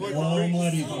 Give Dios it away mío. from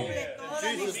Almighty God. Suple toda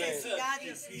Jesus' name. necesidad,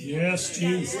 Dios mío. Yes, De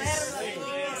Jesus. acuerdo a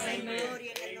todo, Señor, y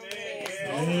en el nombre de Jesús.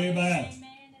 Amen.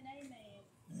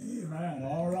 Amen.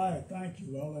 All right. Thank you.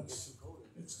 Well, it's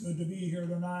good to be here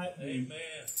tonight. Amen.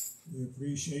 We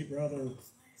appreciate Brother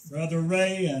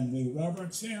Ray, and we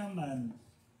reverence him and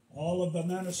all of the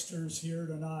ministers here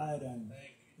tonight. And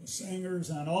the singers,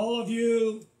 and all of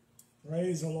you.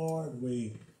 Praise the Lord.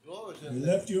 We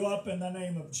lift you up in the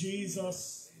name of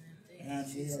Jesus, and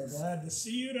we are glad to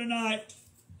see you tonight.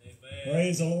 Amen.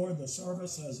 Praise the Lord. The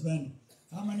service has been,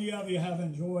 how many of you have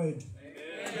enjoyed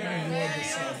the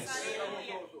service?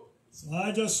 So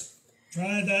I just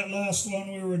tried that last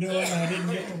one we were doing. I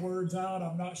didn't get the words out.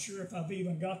 I'm not sure if I've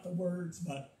even got the words,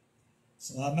 but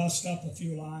so I messed up a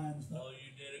few lines. But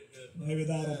you did it good. maybe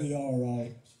that'll be all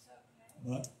right.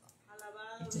 But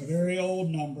it's a very old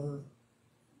number.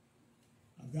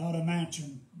 I've got a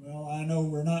mansion. Well, I know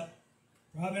we're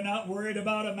probably not worried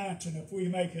about a mansion. If we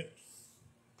make it,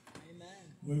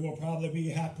 we will probably be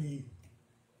happy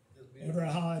ever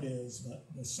how it is. But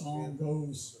the song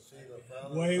goes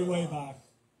way, way back.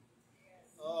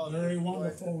 Very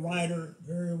wonderful writer,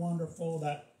 very wonderful,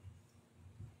 that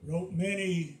wrote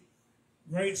many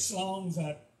great songs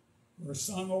that were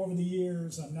sung over the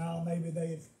years, and now maybe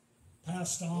they've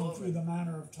passed on through the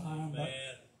manner of time. But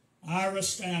Ira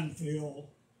Stanfield,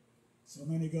 so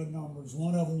many good numbers.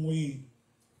 One of them we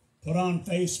put on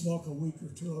Facebook a week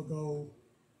or two ago.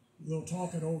 We'll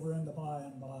talk it over in the by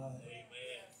and by. Amen.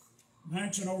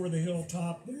 Mansion over the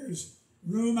hilltop. There's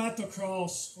room at the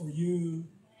cross for you.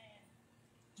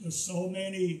 Just so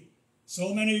many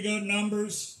good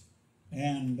numbers.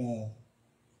 And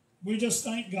we just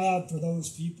thank God for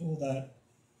those people that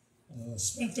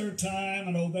spent their time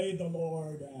and obeyed the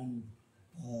Lord and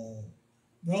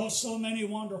brought so many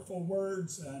wonderful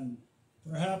words and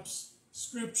perhaps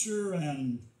scripture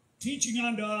and teaching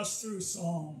unto us through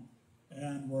song,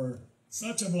 and were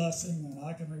such a blessing. And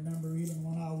I can remember even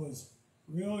when I was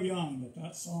real young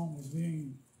that song was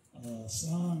being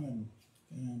sung,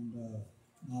 and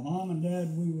my mom and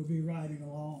dad, we would be riding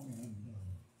along, and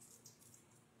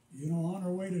on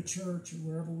our way to church or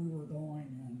wherever we were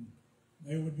going, and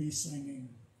they would be singing.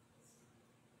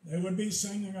 They would be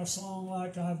singing a song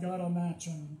like "I've Got a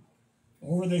Mansion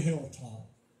Over the Hilltop."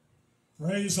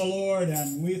 Praise the Lord,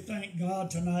 and we thank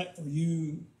God tonight for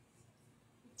you.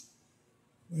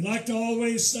 We like to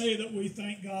always say that we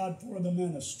thank God for the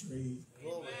ministry.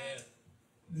 Amen.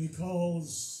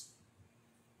 Because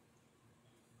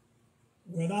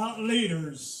without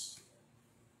leaders,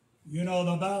 the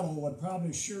battle would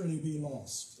probably surely be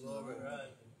lost. Glory.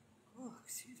 Oh,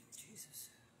 excuse me, Jesus.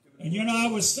 And I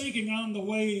was thinking on the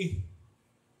way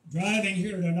driving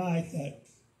here tonight that,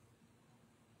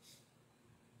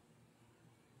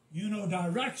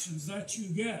 directions that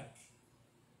you get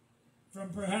from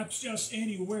perhaps just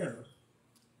anywhere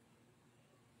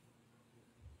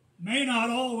may not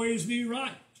always be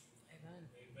right.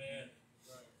 Amen.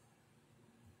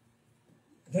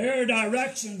 There are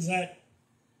directions that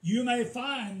you may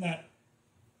find that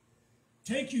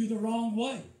take you the wrong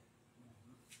way.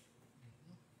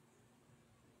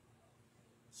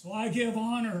 So I give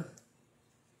honor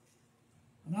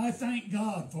and I thank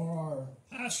God for our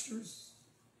pastors,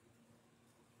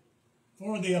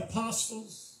 for the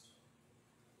apostles,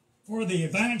 for the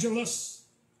evangelists,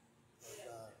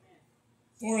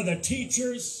 for the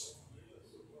teachers.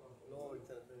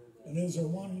 And is there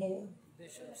one more?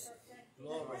 Bishops.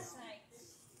 Glory.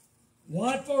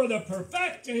 What for the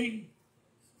perfecting?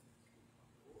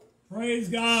 Praise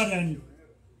God. And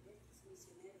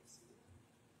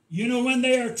when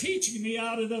they are teaching me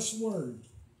out of this word,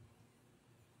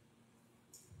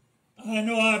 I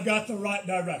know I've got the right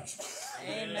direction.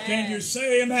 Amen. Can you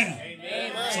say amen?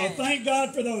 Amen. So thank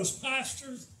God for those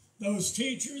pastors, those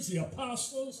teachers, the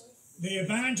apostles, the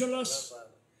evangelists.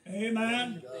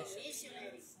 Amen.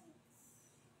 Missionaries.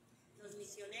 Los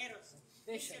misioneros.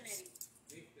 Bishops.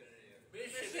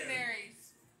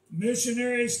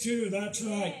 Missionaries too, that's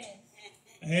right.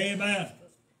 Amen.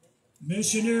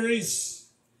 Missionaries.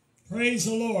 Praise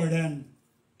the Lord. And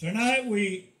tonight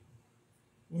we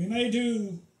may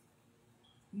do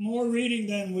more reading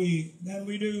than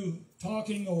we do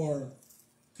talking or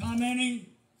commenting.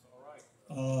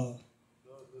 The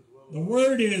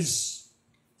word is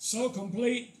so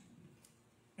complete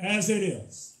as it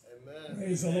is. Amen.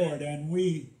 Praise the Lord. And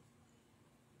we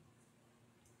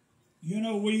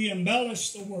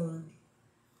embellish the word.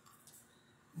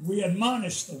 We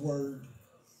admonish the word.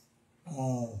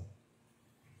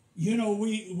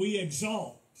 We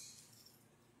exalt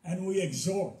and we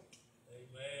exhort.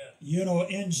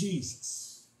 In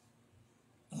Jesus.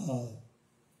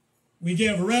 We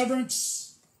give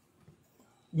reverence,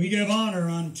 we give honor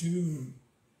unto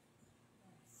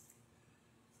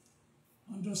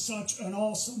such an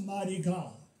awesome, mighty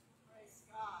God.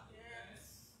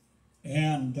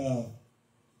 And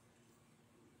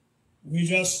we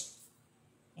just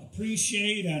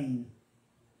appreciate and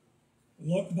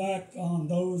look back on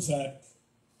those that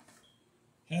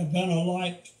have been a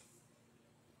light.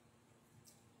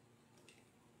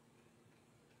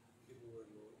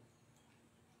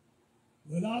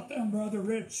 Without them, Brother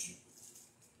Rich,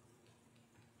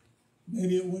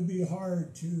 maybe it would be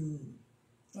hard to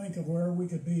think of where we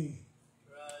could be.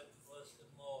 Right, bless the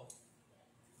Lord.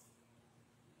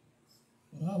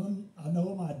 But I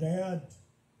know my dad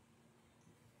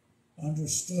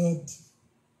understood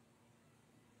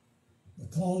the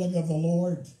calling of the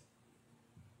Lord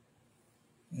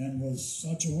and was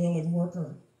such a willing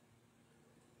worker.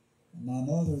 And my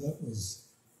mother that was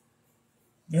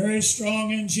very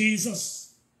strong in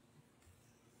Jesus,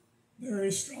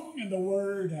 very strong in the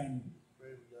Word and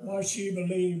what she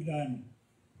believed, and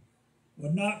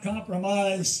would not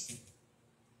compromise,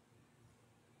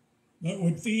 but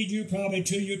would feed you probably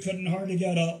till you couldn't hardly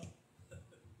get up.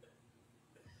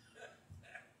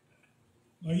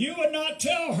 But you would not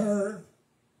tell her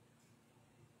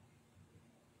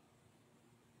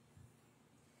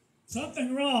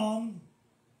something wrong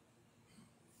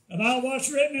about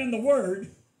what's written in the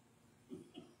Word.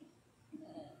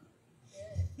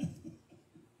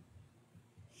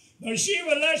 But she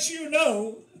would let you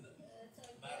know,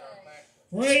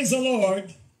 praise the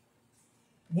Lord,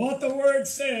 what the Word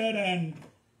said and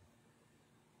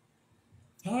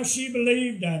how she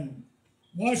believed and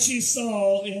what she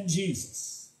saw in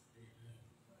Jesus.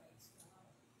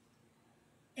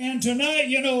 And tonight,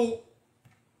 you know,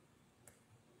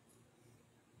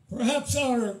 perhaps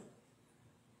our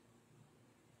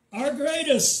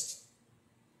greatest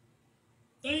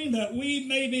thing that we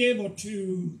may be able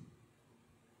to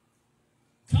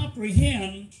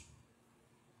comprehend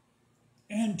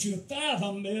and to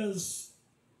fathom is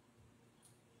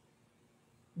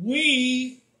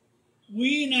we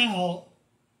now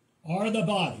are the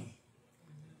body.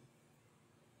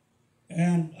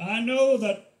 And I know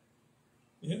that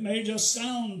it may just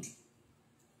sound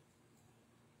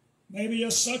maybe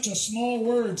just such a small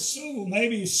word, so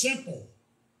maybe simple.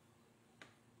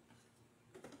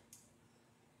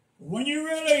 When you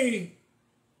really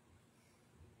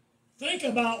think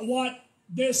about what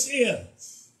this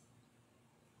is,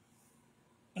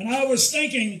 and I was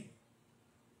thinking,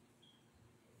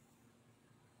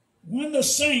 when the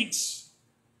saints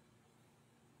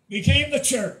became the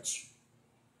church,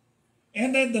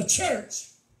 and then the church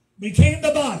became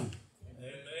the body,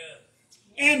 Amen.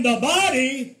 and the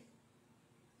body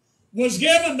was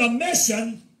given the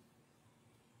mission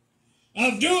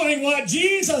of doing what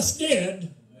Jesus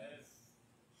did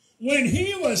when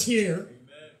he was here,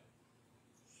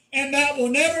 and that will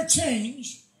never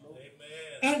change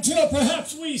until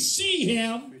perhaps we see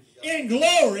him in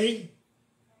glory.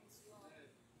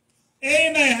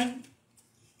 Amen.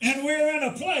 And we're in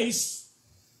a place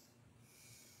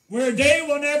where day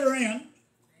will never end,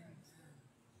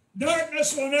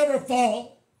 darkness will never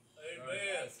fall.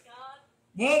 Amen.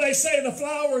 Well, they say the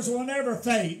flowers will never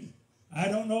fade. I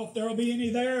don't know if there will be any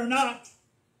there or not.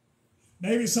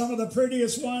 Maybe some of the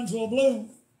prettiest ones will bloom.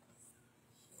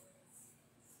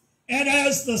 And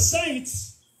as the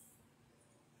saints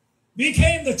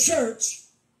became the church,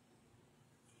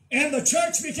 and the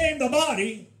church became the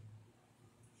body,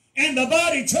 and the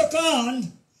body took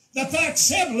on the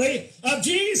facsimile of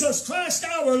Jesus Christ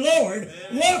our Lord,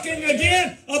 walking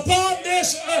again upon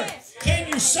this earth. Can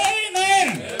you say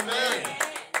amen? Amen.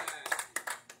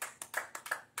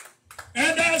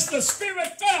 And as the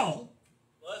Spirit fell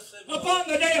upon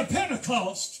the day of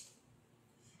Pentecost,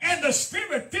 and the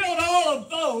Spirit filled all of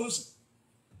those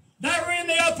that were in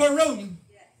the upper room,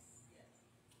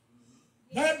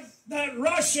 that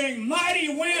rushing mighty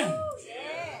wind,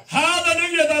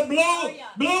 hallelujah, that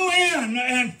blew in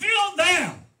and filled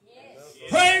them.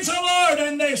 Praise the Lord.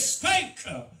 And they spake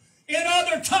in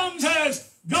other tongues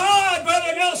as God,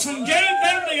 Brother Nelson, gave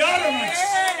them the utterance.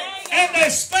 And they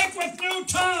spake with new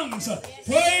tongues.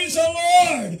 Praise the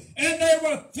Lord. And they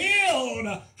were filled.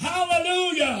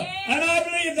 Hallelujah. And I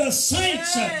believe the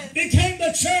saints became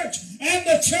the church, and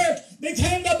the church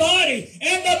became the body,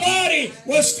 and the body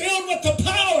was filled with the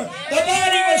power. The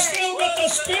body was filled with the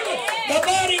Spirit. The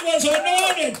body was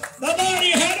anointed. The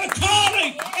body had a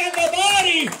calling, and the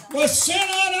body was sent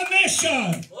on a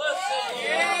mission.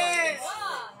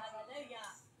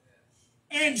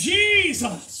 And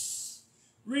Jesus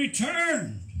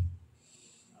returned,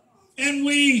 and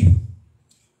we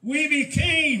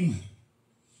became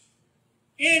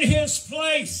in his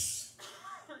place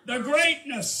the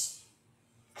greatness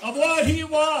of what he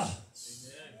was.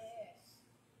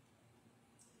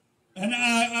 And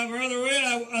Brother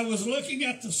Ed, I was looking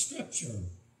at the scripture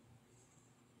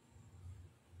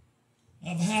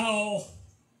of how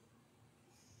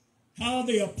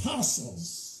the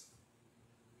apostles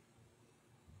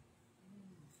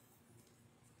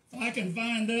I can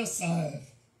find this. I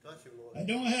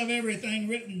don't have everything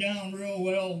written down real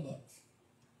well, but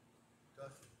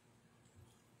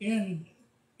in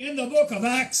the book of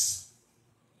Acts,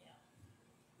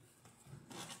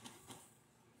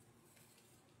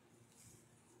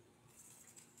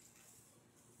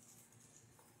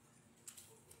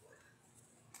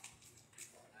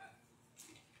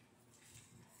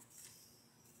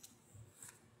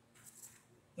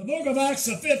 the book of Acts,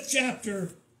 the 5th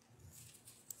chapter,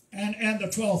 and the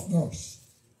 12th verse.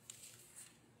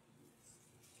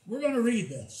 We're going to read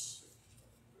this.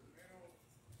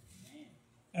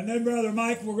 And then, Brother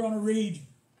Mike, we're going to read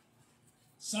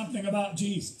something about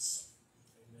Jesus.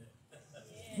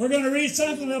 We're going to read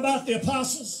something about the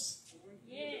apostles.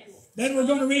 Then we're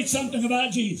going to read something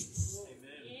about Jesus.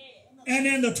 And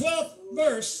in the 12th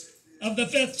verse of the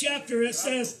 5th chapter, it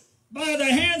says, by the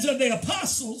hands of the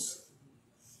apostles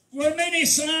were many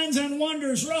signs and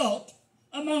wonders wrought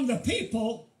among the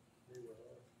people,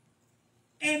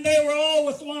 and they were all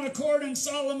with one accord in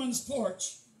Solomon's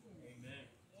porch.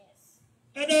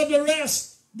 And of the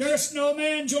rest durst no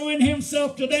man join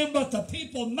himself to them, but the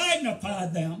people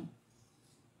magnified them.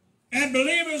 And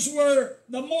believers were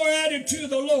the more added to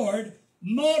the Lord,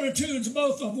 multitudes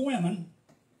both of women,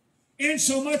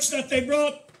 insomuch that they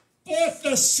brought forth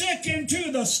the sick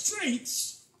into the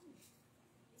streets.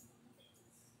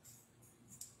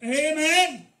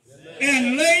 Amen.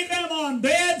 And laid them on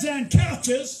beds and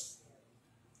couches,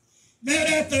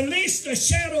 that at the least the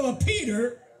shadow of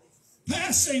Peter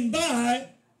passing by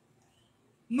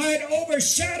might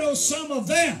overshadow some of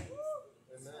them.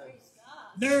 Amen.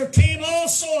 There came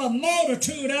also a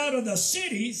multitude out of the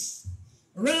cities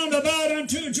round about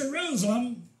unto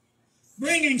Jerusalem,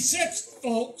 bringing sick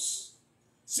folks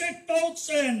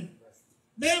and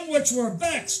them which were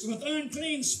vexed with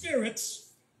unclean spirits.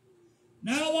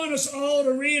 Now I want us all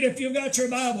to read, if you've got your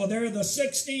Bible there, the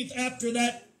 16th after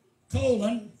that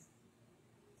colon.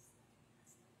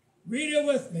 Read it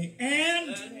with me.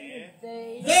 And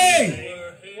they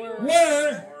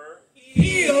were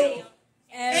healed,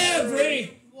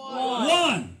 every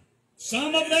one.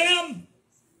 Some of them,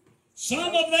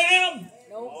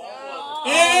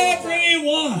 every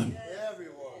one.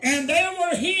 And they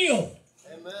were healed,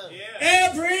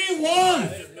 every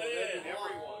one.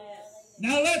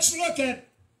 Now let's look at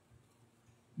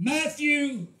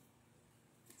Matthew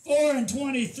 4 and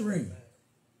 23.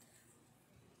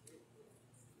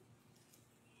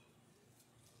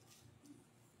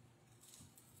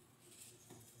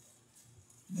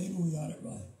 Maybe we got it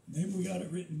right. Maybe we got it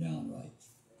written down right.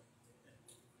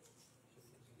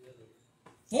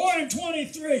 4 and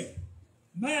 23,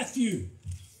 Matthew.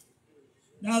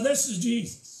 Now this is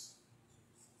Jesus.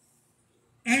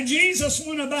 And Jesus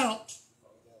went about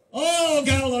all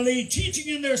Galilee,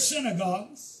 teaching in their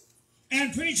synagogues,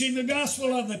 and preaching the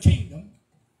gospel of the kingdom,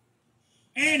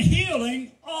 and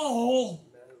healing all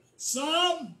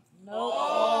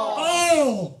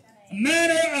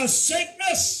manner of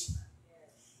sickness,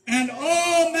 and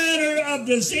all manner of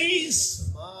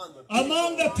disease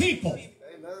among the people.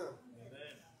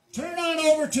 Turn on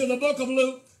over to the book of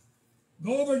Luke.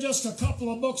 Go over just a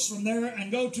couple of books from there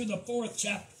and go to the 4th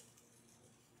chapter.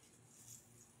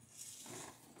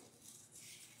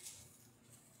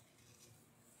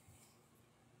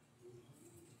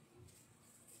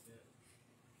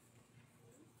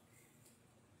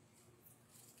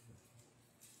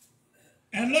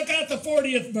 And look at the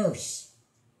 40th verse.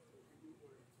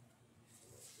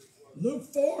 Luke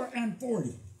 4 and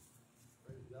 40.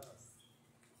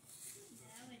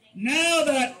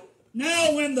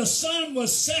 Now when the sun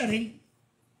was setting,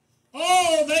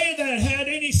 all they that had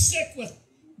any sick with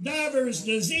divers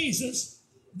diseases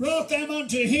brought them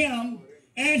unto him,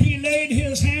 and he laid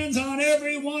his hands on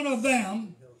every one of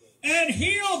them and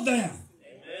healed them.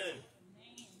 Amen.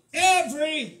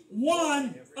 Every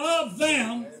one of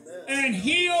them. And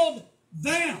healed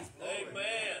them.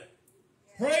 Amen.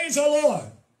 Praise the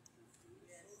Lord.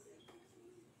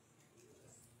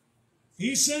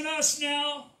 He sent us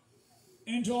now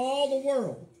into all the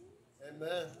world.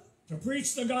 Amen. To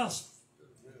preach the gospel.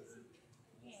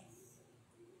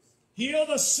 Heal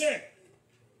the sick.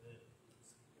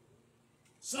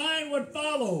 Sign would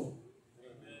follow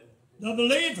the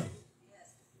believer.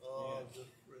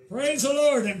 Praise the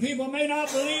Lord. And people may not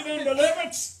believe in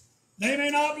deliverance. They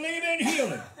may not believe in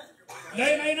healing.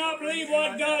 They may not believe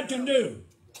what God can do.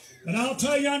 But I'll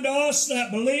tell you unto us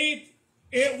that believe,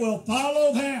 it will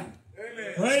follow them.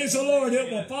 Amen. Praise the Lord.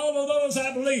 It will follow those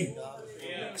that believe.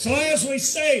 Amen. So as we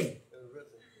say,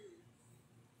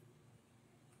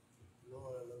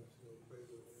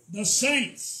 the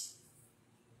saints,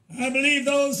 I believe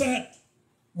those that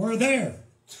were there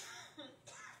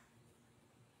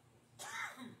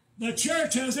the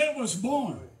church as it was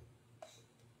born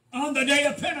on the day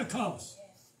of Pentecost.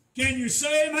 Can you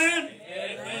say amen?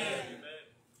 Amen.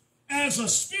 As a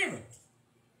spirit.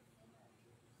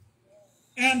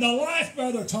 And the life,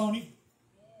 Brother Tony,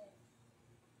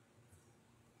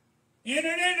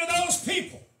 entered into those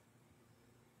people.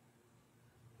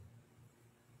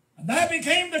 And that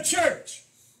became the church.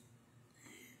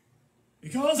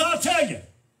 Because I'll tell you,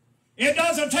 it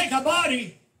doesn't take a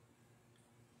body,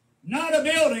 not a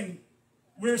building,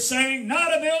 we're saying,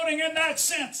 not a building in that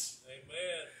sense.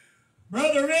 Amen.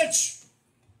 Brother Rich,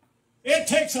 it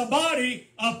takes a body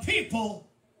of people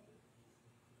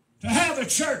to have a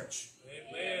church.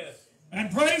 Amen.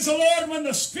 And praise the Lord, when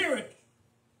the Spirit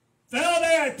fell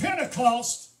there at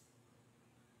Pentecost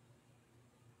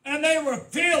and they were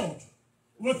filled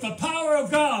with the power of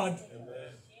God,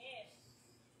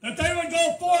 that they would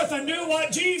go forth and do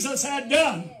what Jesus had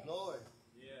done. Lord.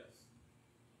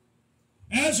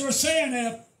 As we're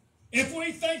saying, if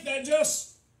we think that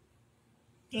just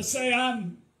to say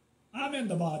I'm in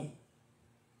the body,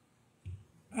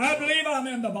 I believe I'm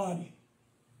in the body,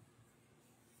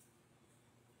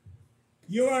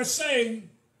 you are saying,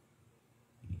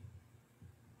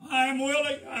 I am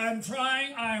willing, I am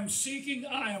trying, I am seeking,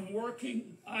 I am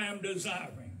working, I am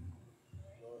desiring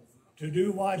to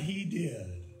do what he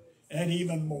did and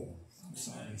even more. I'm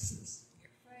sorry, sis.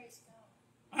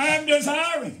 I am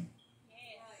desiring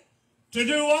to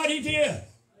do what he did.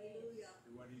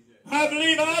 I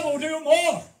believe I will do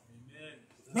more.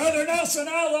 Brother Nelson,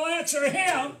 I will answer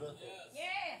him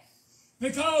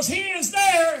because he is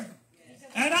there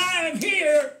and I am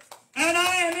here and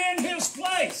I am in his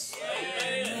place.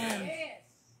 Amen.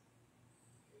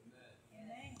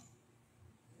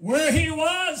 Where he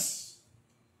was,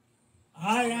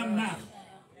 I am now.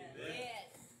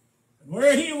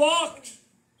 Where he walked,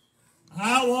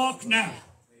 I walk now.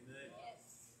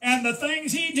 And the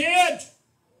things he did,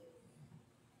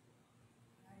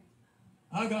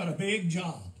 I got a big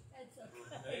job.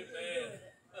 Amen.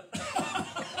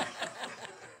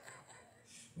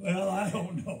 Well, I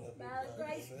don't know.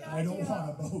 I don't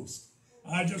want to boast.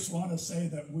 I just want to say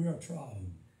that we are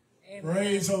trying.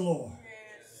 Praise the Lord.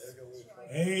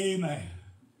 Amen.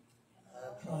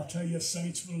 I'll tell you,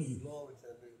 saints believe. Glory to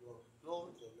thee, Lord.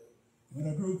 Glory to thee. When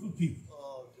a group of people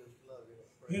Oh, just love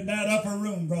you. in that upper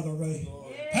room, Brother Ray,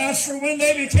 Pastor, when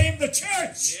they became the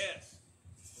church, Yes.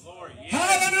 Glory. Yes.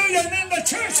 hallelujah, and then the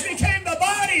church became the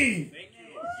body, Thank you.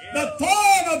 the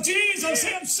form of Jesus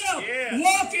himself, Yes.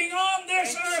 walking on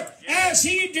this earth as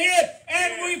he did,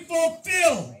 and we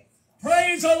fulfill,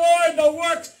 praise the Lord, the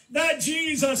works that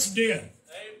Jesus did. Amen.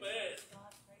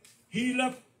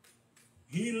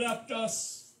 He left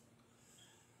us.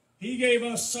 He gave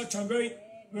us such a great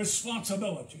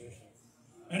responsibility.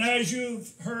 And as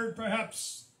you've heard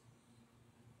perhaps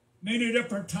many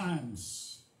different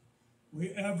times,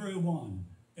 everyone,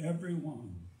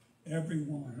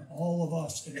 all of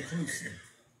us inclusive,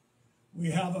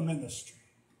 we have a ministry.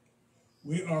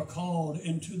 We are called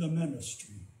into the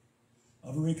ministry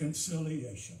of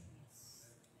reconciliation.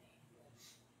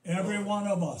 Every one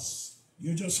of us.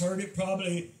 You just heard it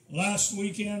probably last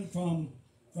weekend from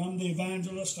the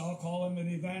evangelist. I'll call him an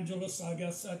evangelist. I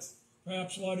guess that's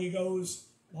perhaps what he goes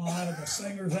by. The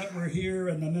singers that were here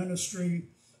and the ministry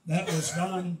that was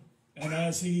done. And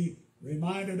as he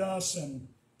reminded us and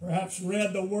perhaps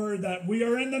read the word that we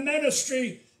are in the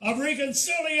ministry of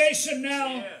reconciliation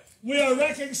now. Yes. We are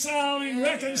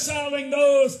reconciling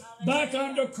those back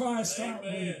unto Christ, aren't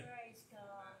we?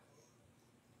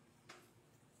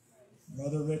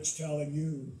 Brother Rich telling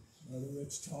you, Brother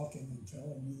Rich talking and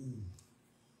telling you,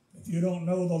 if you don't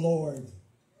know the Lord,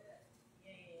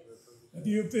 if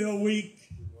you feel weak,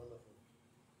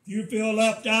 if you feel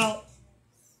left out,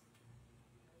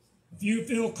 if you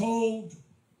feel cold,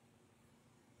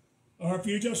 or if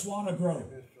you just want to grow,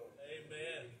 Amen.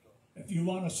 if you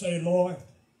want to say, Lord,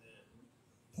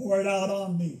 pour it out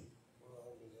on me,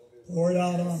 pour it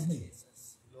out on me,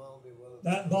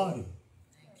 that body.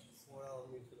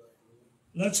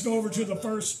 Let's go over to the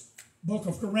first book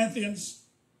of Corinthians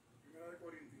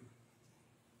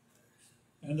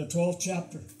and the 12th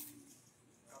chapter.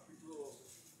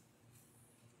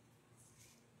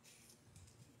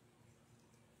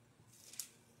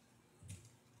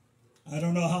 I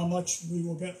don't know how much we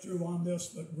will get through on this,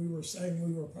 but we were saying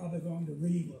we were probably going to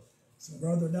read. So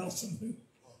Brother Nelson, we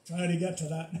try to get to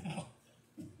that now.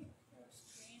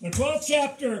 The 12th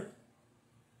chapter,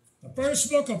 the first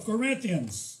book of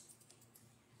Corinthians.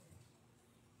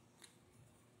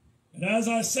 And as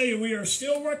I say, we are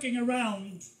still working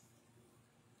around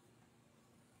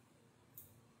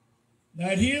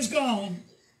that he is gone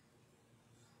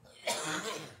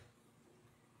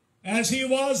as he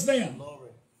was then. Glory.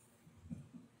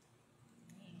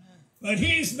 But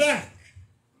he's back.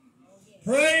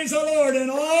 Praise the Lord, in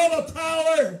all the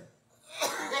power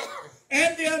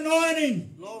and the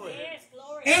anointing Glory.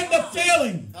 and the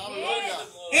filling Hallelujah.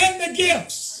 and the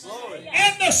gifts Glory.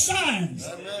 and the signs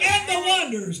Amen. and the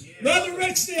wonders. Brother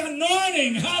Rich, the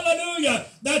anointing, hallelujah,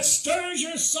 that stirs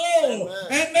your soul Amen.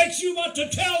 and makes you want to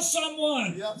tell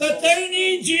someone Yep. that they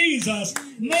need Jesus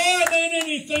more than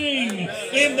anything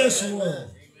in this world.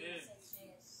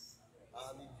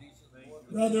 I need Jesus more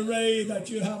than Brother Ray, that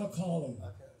you have a calling I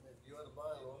can. If you're the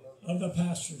Bible, Lord, of the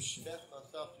pastorship. cast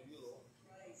myself to you, Lord.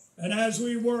 And as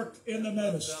we work in the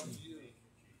Myself ministry to you.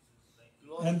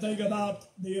 Glory. and think about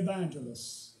the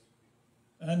evangelists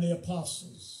and the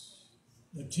apostles,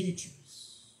 the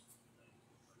teachers,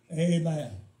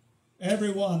 amen,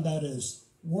 everyone that is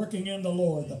working in the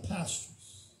Lord, the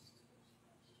pastors.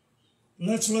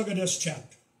 Let's look at this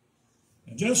chapter.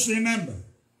 And just remember,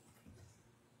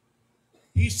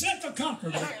 he sent the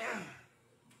Comforter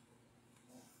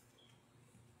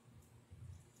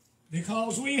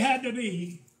because we had to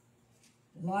be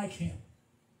like him.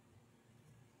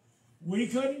 We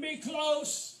couldn't be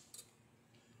close.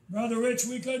 Brother Rich,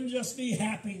 we couldn't just be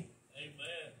happy.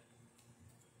 Amen.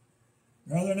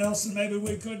 Brother Nelson, maybe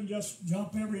we couldn't just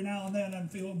jump every now and then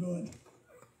and feel good.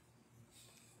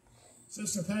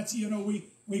 Sister Patsy, you know,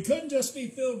 we couldn't just be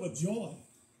filled with joy.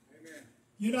 Amen.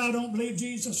 You know, I don't believe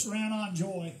Jesus ran on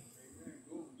joy.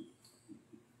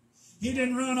 He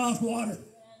didn't run on water.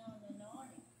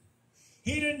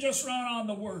 He didn't just run on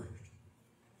the Word.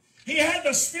 He had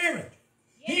the Spirit.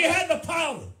 He had the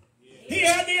power. He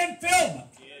had the infillment.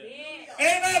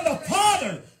 Amen. The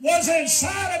Father was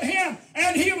inside of him,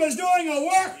 and he was doing a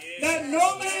work that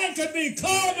no man could be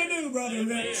called to do, Brother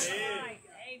Rich.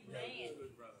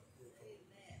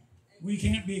 We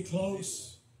can't be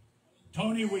close.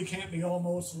 Tony, we can't be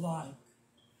almost like.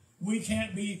 We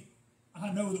can't be,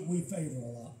 I know that we favor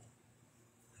a lot.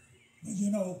 But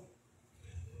you know,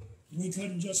 we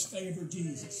couldn't just favor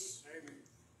Jesus.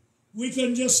 We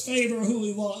couldn't just favor who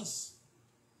he was.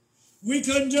 We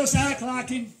couldn't just act like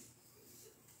him.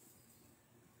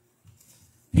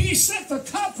 He sent the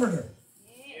Comforter.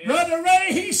 Brother Ray,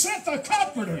 he sent the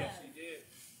Comforter.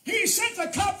 He sent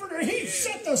the Comforter. He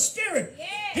sent the Spirit.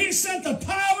 He sent the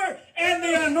power and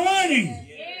the anointing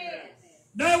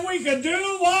that we could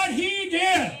do what he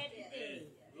did.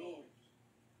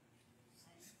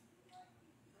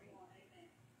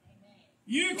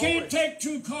 You can't take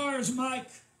two cars, Mike,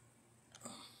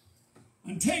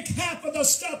 and take half of the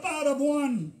stuff out of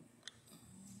one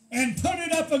and put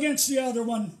it up against the other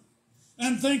one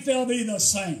and think they'll be the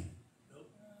same.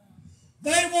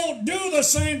 They won't do the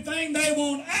same thing. They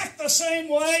won't act the same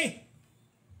way.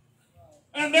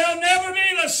 And they'll never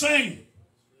be the same.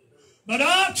 But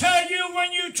I'll tell you,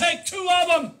 when you take two of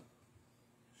them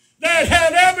that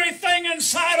had everything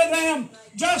inside of them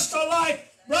just alike,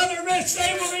 Brother Rich,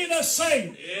 they will be the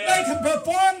same. They can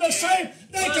perform the same.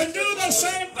 They can do the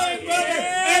same thing, brother.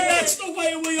 And that's the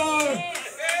way we are.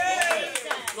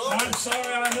 I'm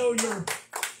sorry, I know you're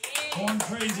going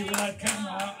crazy with that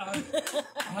camera.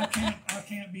 I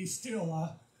can't be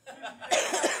still.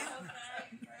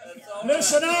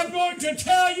 Listen, I'm going to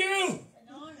tell you,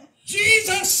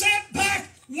 Jesus sent back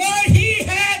what he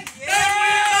had that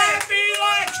we might be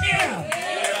like him.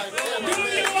 Do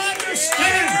you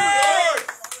understand?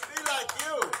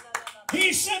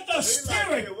 He sent the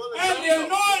Spirit and the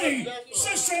anointing,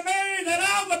 Sister Mary, that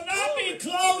I would not be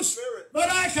close, but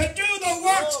I could do the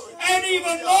works and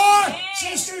even more,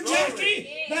 Sister Jackie,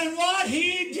 than what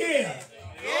he did.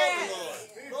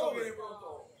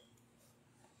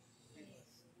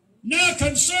 Now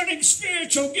concerning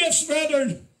spiritual gifts,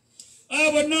 brethren, I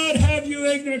would not have you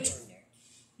ignorant.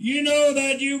 You know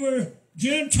that you were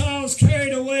Gentiles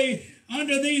carried away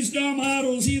under these dumb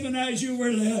idols, even as you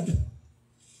were led.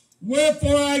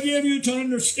 Wherefore I give you to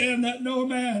understand that no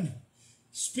man,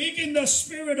 speaking the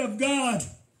Spirit of God,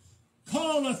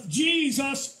 calleth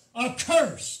Jesus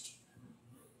accursed.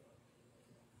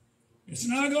 It's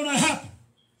not going to happen.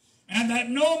 And that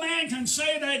no man can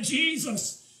say that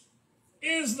Jesus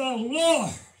is the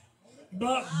Lord,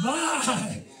 but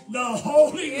by the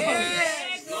Holy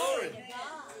Ghost.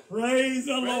 Praise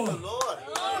the Lord.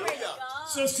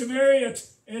 Sister Mary,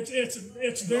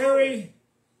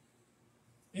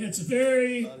 it's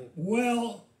very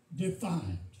well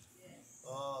defined.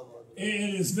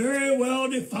 It is very well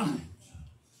defined.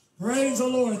 Praise the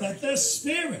Lord, that this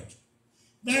Spirit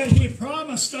that he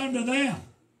promised unto them,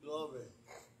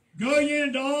 go ye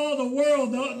into all the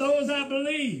world, those that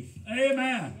believe,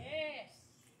 amen.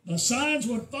 The signs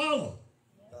would follow.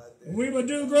 We would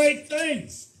do great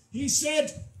things. He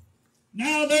said,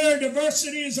 now there are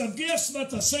diversities of gifts, but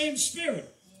the same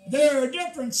Spirit. There are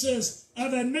differences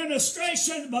of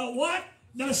administration, but what?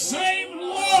 The same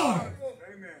Lord.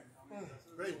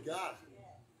 Praise God.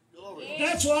 Glory.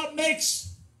 That's what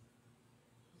makes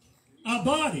a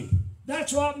body.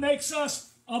 That's what makes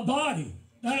us a body.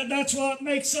 That's what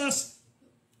makes us,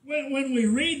 when we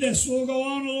read this, we'll go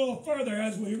on a little further.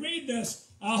 As we read this,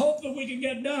 I hope that we can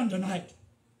get done tonight.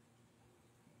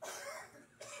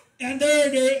 And there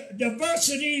are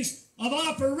diversities of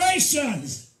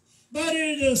operations, but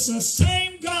it is the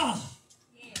same God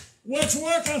which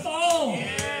worketh all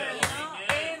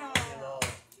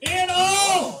in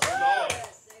all.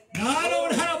 Now, I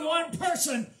don't have one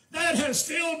person that has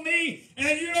filled me,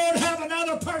 and you don't have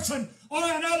another person or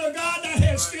another God that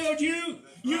has filled you.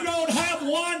 You don't have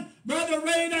one, Brother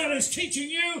Ray, that is teaching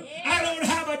you. I don't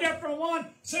have a different one,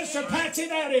 Sister Patsy,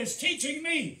 that is teaching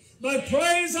me. But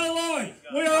praise the Lord,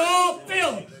 we are all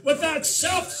filled with that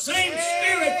self-same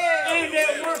Spirit, and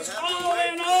it works all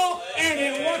in all, and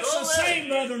it works the same,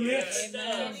 Brother Rich.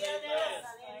 Now,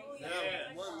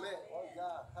 one man, one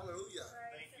God. Hallelujah.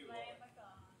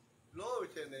 Glory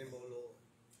to your name, O Lord.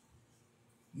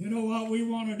 You know what we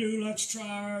want to do? Let's try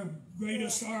our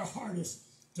greatest, our hardest,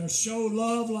 to show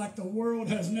love like the world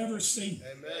has never seen.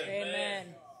 Amen.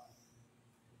 Amen.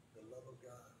 The love of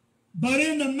God.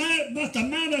 But the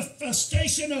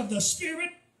manifestation of the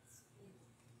Spirit,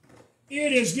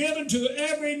 it is given to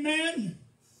every man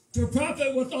to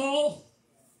profit withal.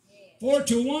 For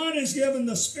to one is given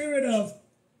the Spirit,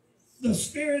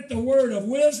 the word of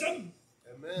wisdom.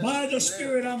 Amen. By the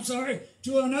Spirit,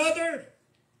 to another,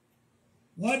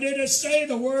 what did it say?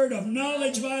 The word of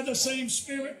knowledge by the same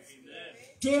Spirit.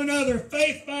 To another,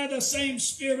 faith by the same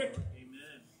Spirit.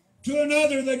 To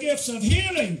another, the gifts of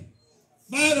healing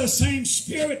by the same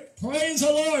Spirit. Praise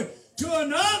the Lord. To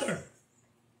another,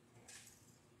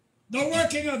 the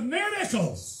working of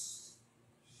miracles.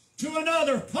 To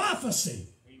another, prophecy.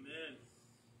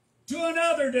 To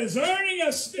another, discerning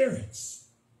of spirits.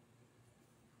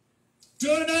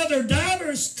 To another,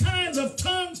 divers kinds of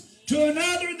tongues. To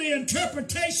another, the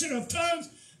interpretation of tongues.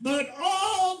 But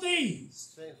all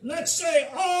these, let's say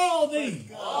all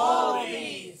these. All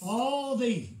these. All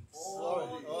these.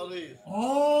 All these.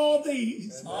 All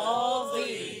these. All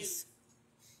these.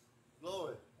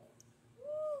 Glory.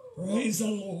 Praise the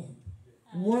Lord.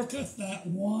 Worketh that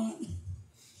one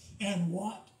and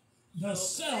what? The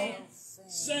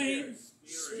self-same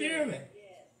Spirit.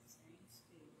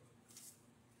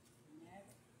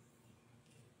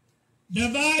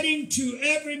 Dividing to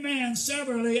every man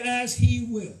severally as he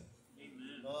will.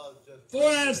 Lord, just For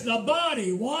as the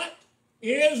body, what?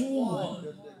 Is one.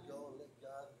 let go and let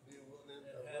God be willing.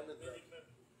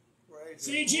 Praise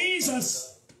See, the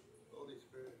Jesus, Lord. Holy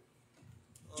Spirit.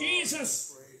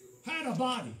 Jesus had a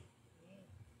body.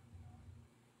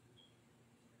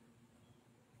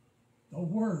 The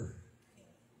Word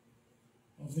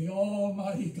of the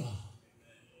Almighty God.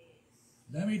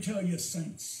 Let me tell you,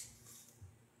 saints,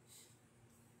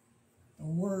 the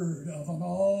Word of an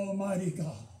Almighty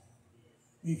God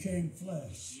became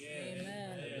flesh.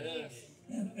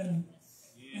 Amen.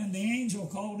 And the angel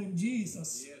called him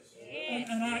Jesus.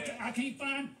 And I can't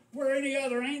find where any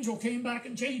other angel came back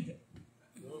and changed it.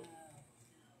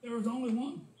 There was only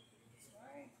one.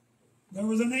 There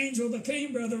was an angel that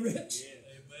came, Brother Rich,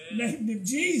 named him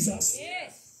Jesus.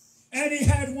 Yes. And he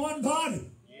had one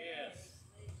body.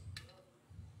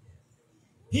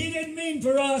 He didn't mean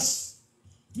for us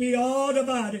to be all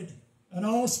divided and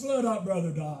all split up,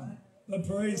 Brother Don. But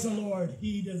praise the Lord,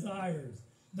 he desires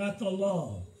that the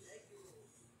love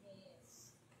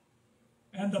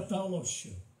and the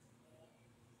fellowship,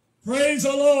 praise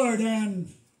the Lord,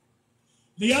 and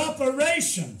the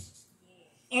operations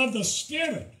of the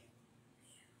Spirit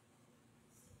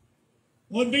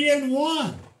would be in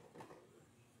one.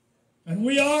 And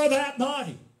we are that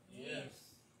body.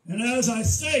 And as I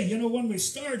say, you know, when we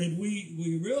started,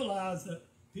 we realized that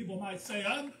people might say,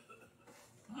 I'm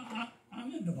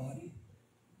in the body.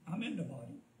 I'm in the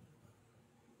body.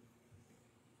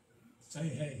 Say,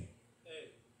 hey.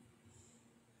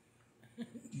 Do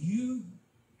you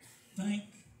think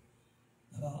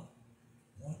about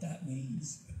what that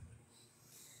means?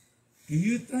 Do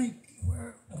you think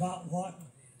about what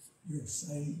you're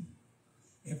saying?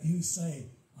 If you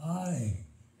say, I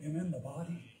am in the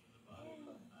body,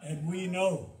 and we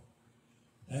know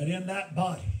that in that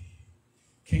body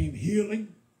came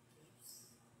healing,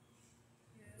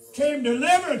 came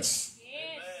deliverance.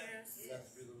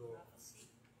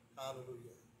 Hallelujah.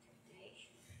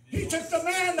 He took the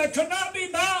man that could not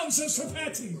be bound, Sister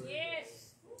Patsy.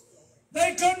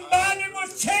 They couldn't bind him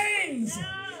with chains.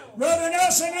 Brother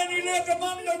Nelson, when he lived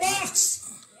among the rocks,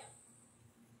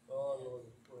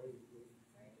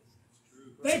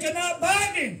 they could not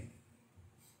bind him.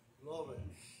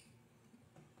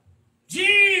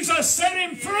 Jesus set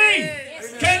him free.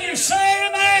 Can you say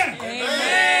amen?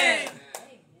 Amen.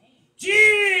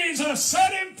 Jesus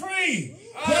set him free.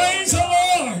 Praise the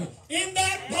Lord. In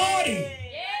that body,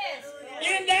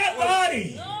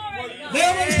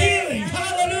 there was healing.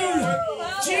 Hallelujah.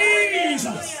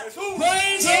 Jesus.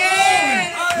 Praise the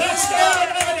Lord. Let's stand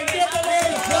tonight and give the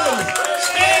Lord a praise.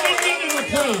 Stand and give him a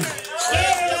praise.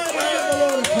 Stand tonight and give the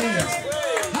Lord a praise.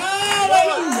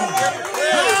 Hallelujah.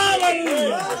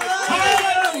 Hallelujah.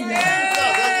 Hallelujah.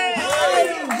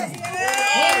 Hallelujah.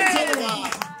 Praise the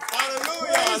Lord.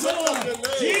 Praise the Lord.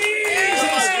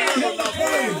 Jesus, give him the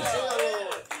praise.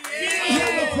 Give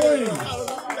him the praise.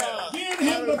 Give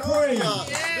him the praise.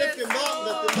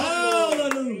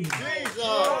 Hallelujah.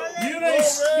 You may be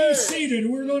seated.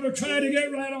 We're going to try to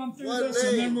get right on through this,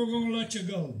 and then we're going to let you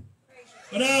go.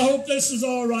 But I hope this is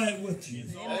all right with you.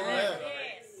 Amen.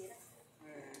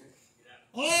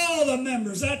 All the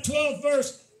members, that 12th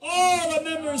verse, all the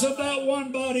members of that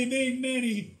one body, being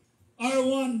many, are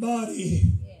one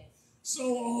body.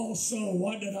 So also,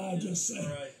 what did I just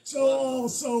say? So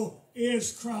also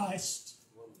is Christ.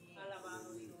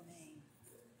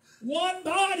 One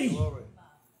body.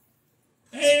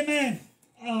 Amen.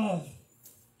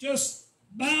 Just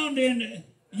bound in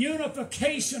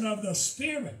unification of the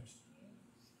Spirit.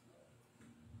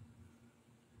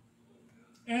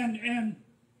 And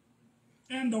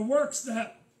the works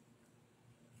that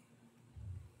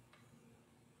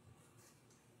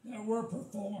were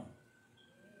performed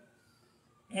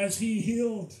as he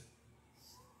healed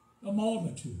the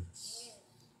multitudes.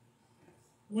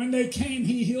 When they came,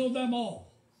 he healed them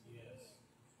all.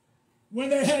 When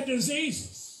they had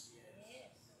diseases,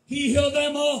 he healed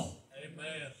them all.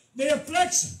 Amen. The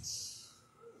afflictions,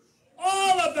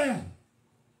 all of them.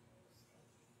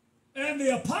 And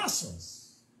the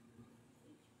apostles,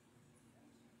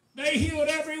 they healed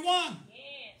every one.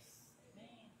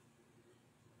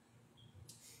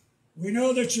 We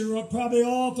know that you're probably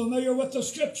all familiar with the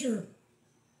scripture.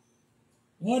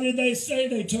 What did they say?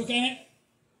 They took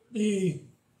the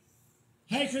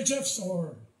handkerchiefs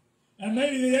and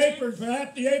maybe the aprons,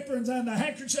 perhaps the aprons and the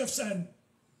handkerchiefs, and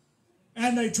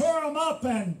they tore them up,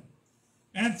 and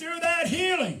through that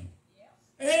healing,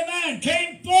 amen,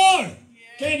 came forth.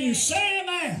 Can you say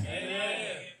amen?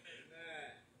 Amen.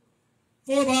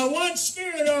 For by one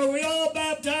Spirit are we all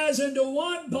baptized into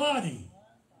one body.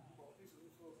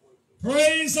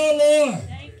 Praise the Lord.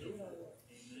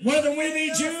 Whether we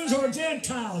be Jews or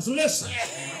Gentiles, listen.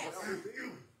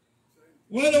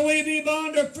 Whether we be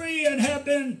bond or free, and have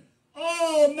been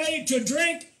all made to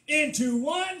drink into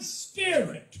one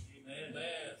Spirit. Amen.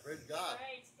 Praise God.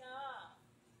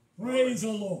 Praise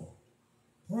the Lord.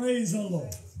 Praise the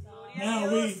Lord.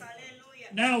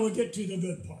 Now we get to the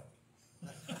good part.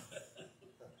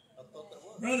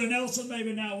 Brother Nelson,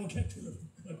 maybe now we'll get to the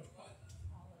good part.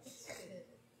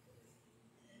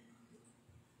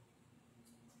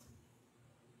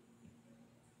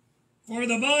 For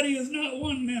the body is not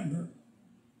one member,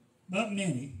 but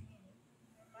many.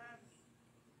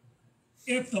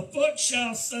 If the foot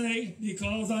shall say,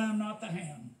 because I am not the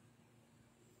hand,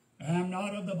 I am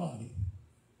not of the body,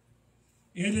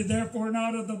 it is therefore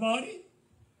not of the body?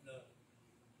 No.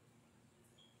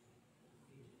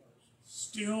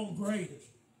 Still great.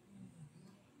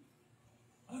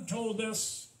 I've told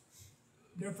this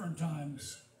different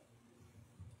times.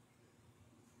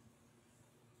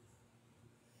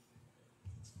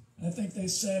 I think they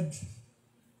said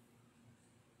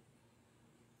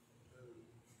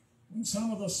when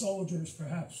some of the soldiers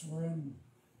perhaps were in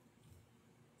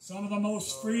some of the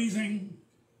most freezing,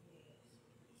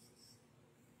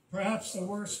 perhaps the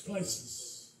worst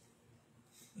places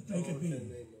that they could be,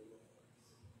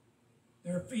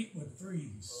 their feet would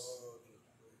freeze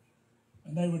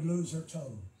and they would lose their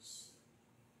toes.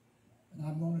 And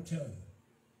I'm going to tell you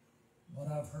what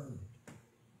I've heard.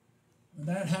 When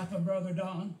that happened, Brother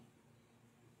Don,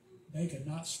 they could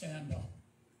not stand up.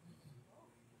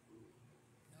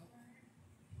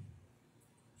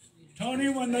 Tony,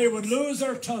 when they would lose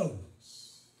their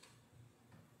toes.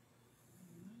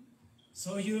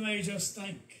 So you may just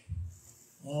think,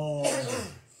 oh,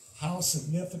 how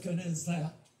significant is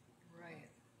that? Right.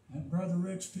 And Brother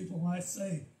Rich, people might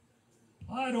say,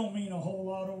 I don't mean a whole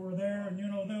lot over there, and they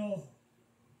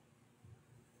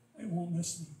won't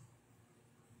miss me.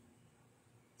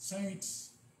 Saints,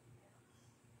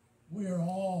 we are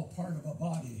all part of a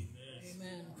body.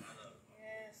 Amen.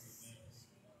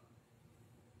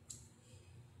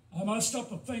 I messed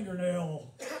up a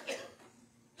fingernail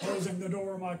closing the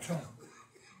door of my truck.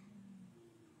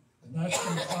 And that's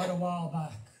been quite a while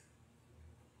back.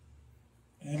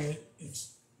 And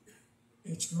it's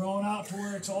grown out to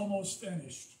where it's almost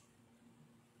finished.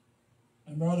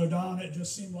 And Brother Don, it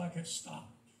just seemed like it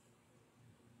stopped.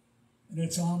 And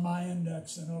it's on my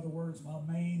index, in other words, my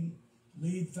main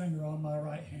lead finger on my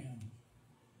right hand.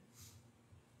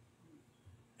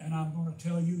 And I'm going to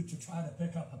tell you to try to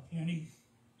pick up a penny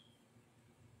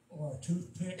or a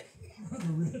toothpick, Brother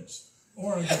Rich,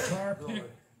 or a guitar pick.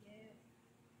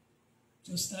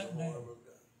 Just that bad.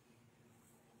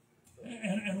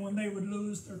 And when they would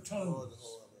lose their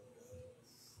toes,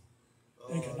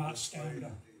 they could not stand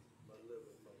up.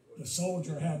 The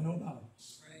soldier had no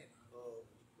balance.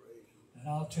 And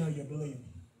I'll tell you, believe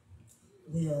me,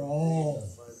 we are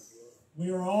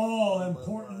all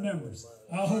important members.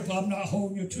 I hope I'm not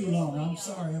holding you too long. I'm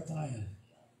sorry if I am.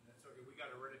 That's okay. We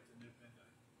got to read it to Nintendo.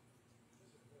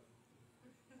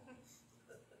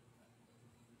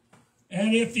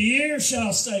 And if the ear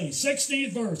shall say,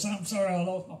 16th verse, I'm sorry, I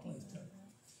lost my place.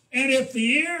 And if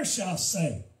the ear shall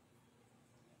say,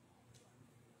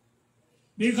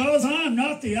 because I am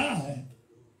not the eye,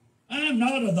 I am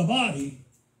not of the body,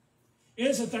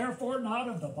 is it therefore not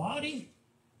of the body?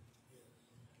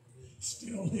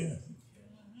 Still is.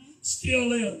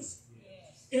 Still is.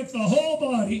 If the whole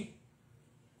body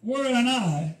were an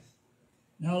eye,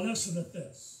 now listen at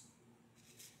this.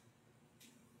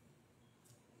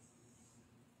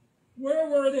 Where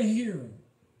were the hearing?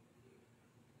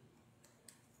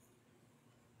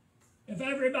 If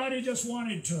everybody just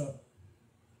wanted to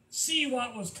see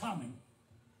what was coming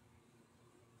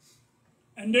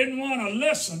and didn't want to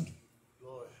listen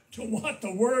to what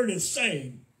the Word is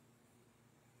saying,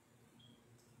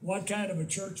 what kind of a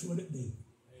church would it be?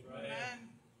 Amen.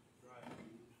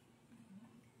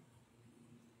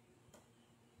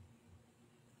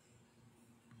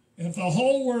 If the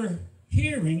whole were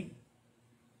hearing,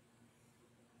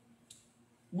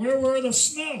 where were the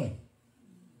smelling?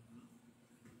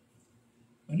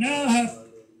 But now hath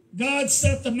God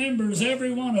set the members,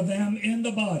 every one of them, in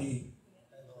the body,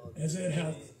 as it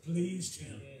hath pleased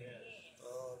him.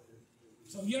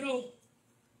 So, you know,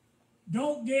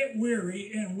 don't get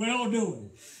weary in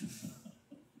well-doing.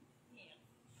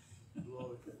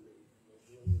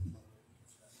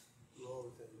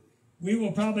 We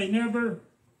will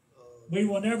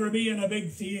never be in a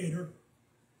big theater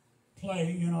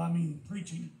playing,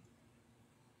 preaching.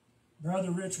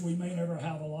 Brother Rich, we may never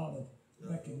have a lot of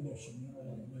recognition, you know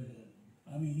what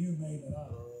I mean? You may, but I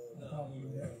probably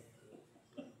will.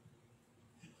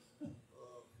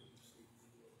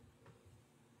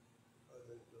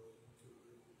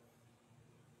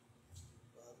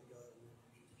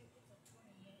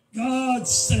 God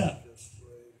set,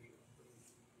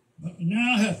 but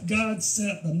now hath God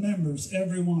set the members,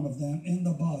 every one of them, in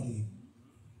the body,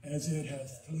 as it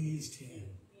hath pleased him.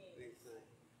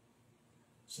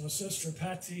 So, Sister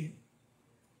Patsy,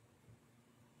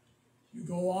 you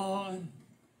go on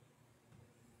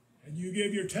and you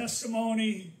give your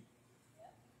testimony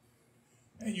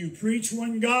and you preach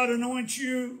when God anoints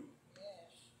you.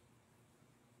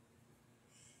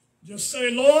 Just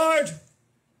say, Lord,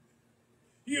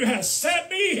 you have set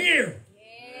me here.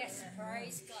 Yes,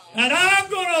 praise God. And I'm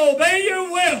going to obey your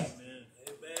will. Amen.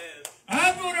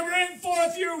 I'm going to bring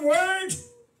forth your word.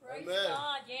 Praise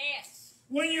God, yes.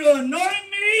 When you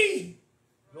anoint me,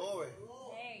 Glory.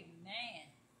 Amen.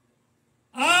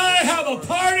 I have a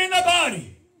part in the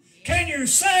body. Can you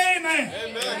say amen?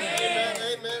 Amen. Amen.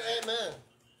 Amen. Amen.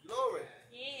 Glory.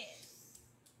 Yes.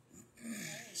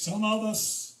 Some of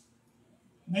us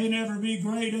may never be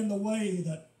great in the way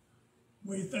that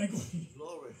we think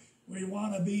Glory. we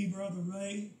want to be, Brother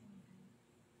Ray.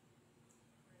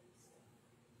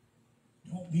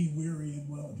 Don't be weary in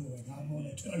well-doing. I'm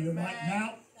going to tell you right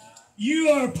now, you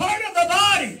are part of the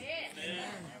body. Yes.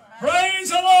 Praise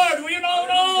the Lord. We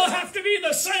don't all have to be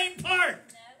the same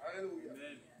part.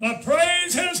 But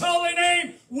praise his holy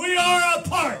name, we are a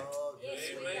part.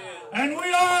 And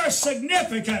we are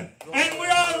significant. And we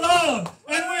are loved.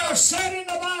 And we are set in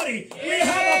the body. We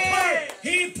have a part.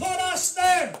 He put us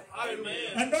there.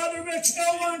 Amen. And Brother Rich,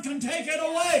 no one can take it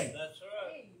away. That's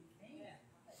right.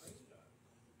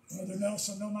 Brother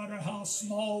Nelson, no matter how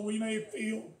small we may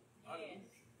feel,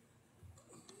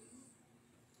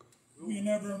 we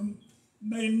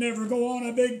may never go on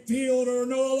a big field or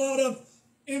know a lot of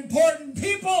important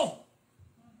people.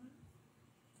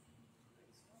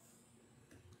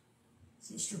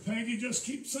 Sister Peggy, just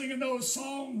keep singing those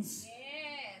songs.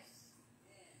 Yes.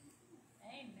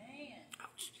 Amen.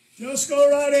 Just go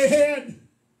right ahead.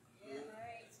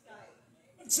 Praise God.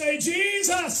 Say,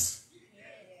 Jesus,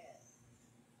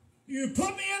 you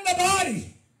put me in the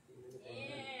body,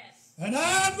 and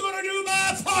I'm going to do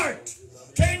my part.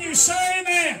 Can you say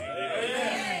amen?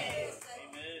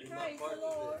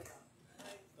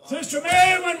 Sister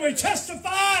Mary, when we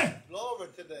testify, Glory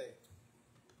today.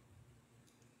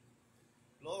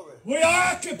 Glory. we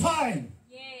are occupying.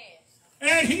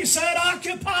 And he said,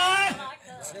 occupy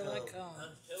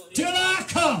till I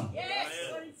come.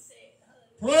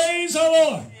 Praise the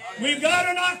Lord. We've got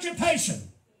an occupation.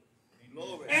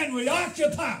 Glory. And we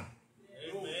occupy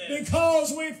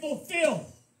because we fulfill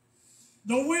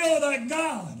the will that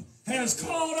God has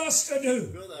called us to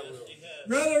do. Good, I will.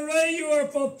 Brother Ray, you are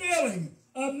fulfilling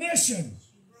a mission.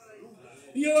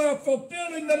 You are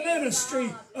fulfilling the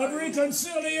ministry of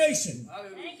reconciliation.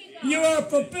 You are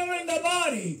fulfilling the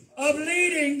body of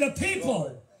leading the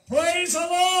people. Praise the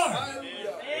Lord.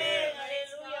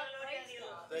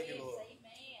 Thank you, Lord.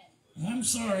 I'm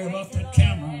sorry about that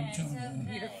camera. I'm telling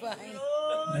you. You're fine.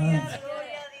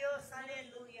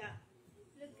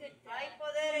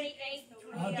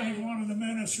 I think one of the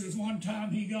ministers, one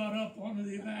time he got up, one of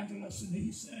the evangelists, and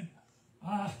he said,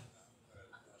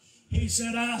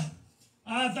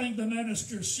 I think the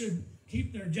ministers should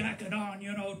keep their jacket on,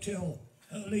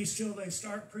 at least till they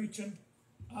start preaching.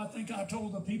 I think I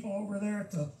told the people over there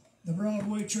at the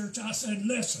Broadway church, I said,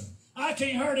 listen, I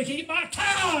can't hardly keep my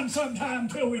tie on sometime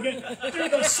till we get through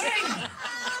the singing.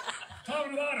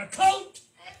 Talking about a coat.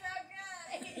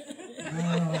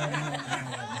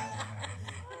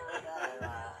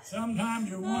 Sometimes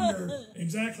you wonder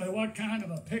exactly what kind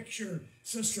of a picture,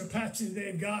 Sister Patsy,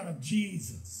 they've got of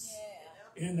Jesus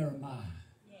in their mind.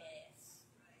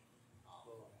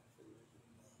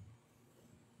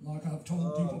 Like I've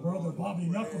told people, Brother Bobby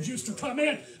Knuckles used to come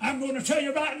in. I'm going to tell you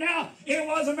about it now. It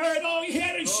wasn't very long. He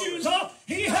had his shoes off.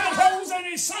 He had holes in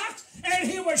his socks, and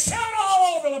he was shouting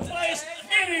all over the place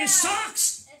in his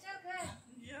socks.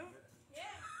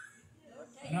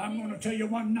 And I'm going to tell you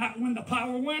one night when the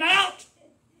power went out,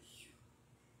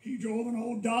 he drove an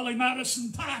old Dolly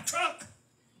Madison pie truck.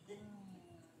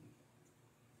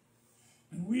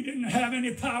 And we didn't have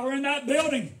any power in that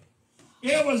building.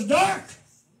 It was dark.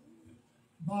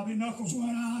 Bobby Knuckles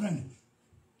went out and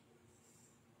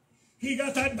he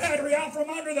got that battery out from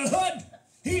under the hood.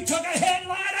 He took a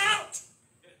headlight out.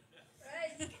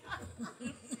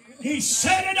 He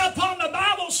set it up on the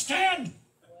Bible stand.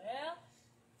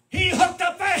 He hooked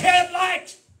up the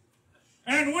headlight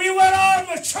and we went on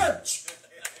with church.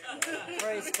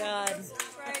 Praise God.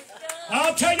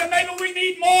 I'll tell you, maybe we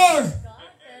need more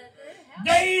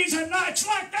days and nights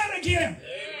like that again.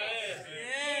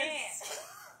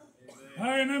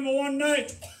 I remember one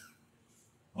night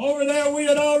over there we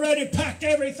had already packed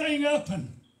everything up,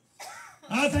 and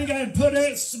I think I had put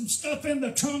some stuff in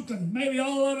the trunk, and maybe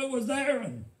all of it was there.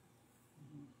 And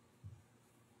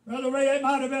Brother Ray, it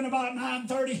might have been about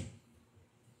 9:30.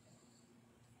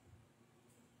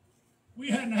 We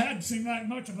hadn't had seemed like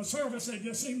much of a service. It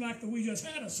just seemed like that we just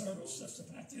had a service, Sister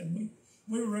Patsy, and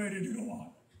we were ready to go on.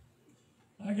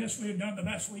 I guess we had done the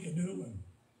best we could do, and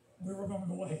we were going to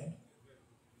go ahead.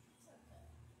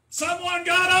 Someone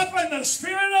got up and the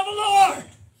Spirit of the Lord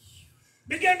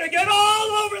began to get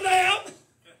all over them,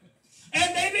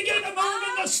 and they began to move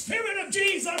in the Spirit of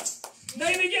Jesus.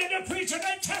 They began to preach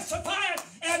and testify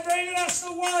and bringing us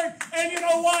the Word. And you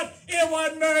know what? It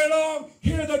wasn't very long.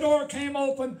 Here the door came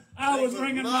open. I was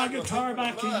bringing my guitar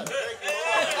back in.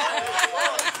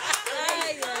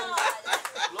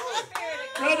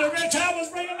 Brother Rich, I was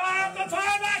bringing my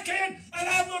amplifier back in, and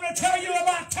I'm going to tell you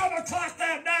about 10 o'clock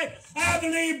that night, I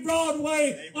believe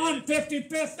Broadway on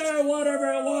 55th there,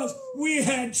 whatever it was, we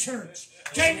had church.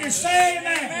 Can you say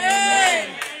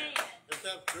amen?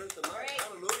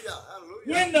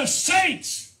 When the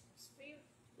saints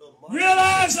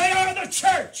realize they are the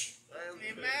church,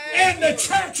 and the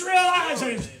church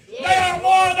realizes they are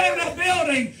more than a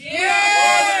building, we are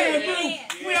more than a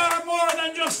group, we are more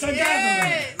than just a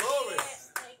gathering.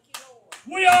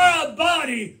 We are a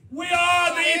body. We are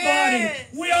the body.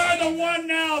 We are the one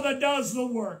now that does the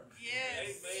work.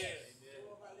 Yes. Amen.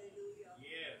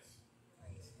 Yes.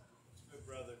 Good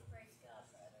brother.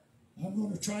 I'm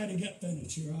going to try to get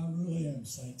finished here. I really am,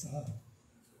 saints.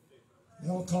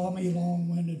 They'll call me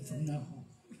long-winded from now on.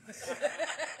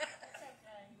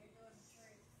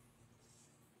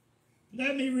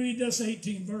 Let me read this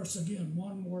 18th verse again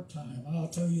one more time. I'll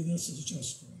tell you this is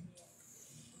just great.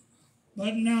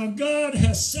 But now God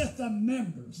has set the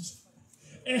members,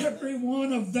 every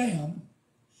one of them,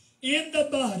 in the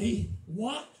body,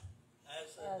 what?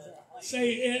 As it.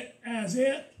 Say it, as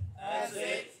it. As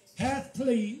it Hath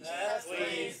pleased. hath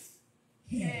pleased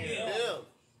Him. Him.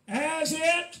 as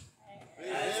it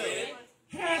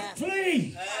hath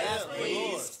pleased him.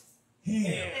 Please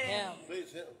him.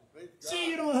 Praise God. See,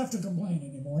 you don't have to complain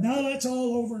anymore. Now that's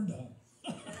all over and done.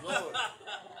 Lord.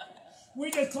 We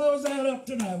just closed that up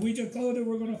tonight. We just closed it.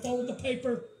 We're going to fold the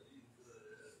paper.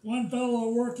 One fellow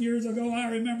at work years ago, I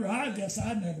remember, I guess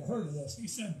I'd never heard of this. He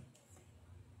said,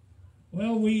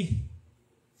 well, we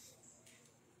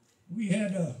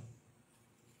had the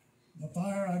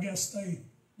fire, I guess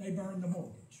they burned the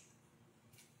mortgage.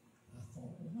 I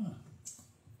thought, well,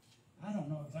 I don't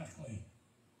know exactly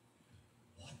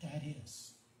what that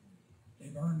is. They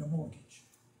burned the mortgage.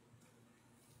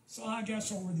 So I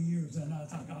guess over the years, then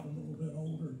as I got a little bit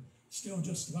older, still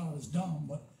just about as dumb,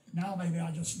 but now maybe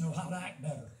I just know how to act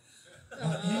better.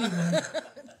 But anyway,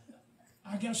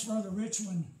 I guess Brother Rich,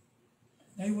 when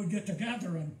they would get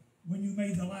together and when you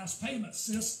made the last payment,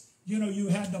 sis, you know, you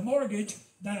had the mortgage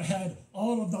that had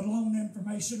all of the loan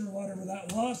information or whatever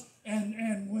that was,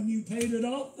 and when you paid it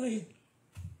off,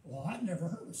 well, I'd never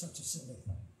heard of such a silly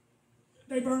thing.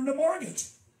 They burned the mortgage.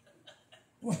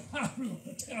 Well, I'm going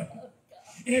to tell you,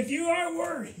 if you are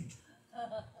worried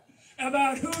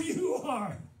about who you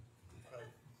are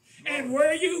and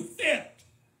where you fit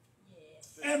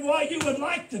and what you would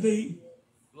like to be,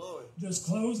 just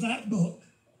close that book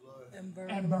and burn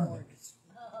it.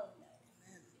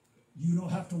 You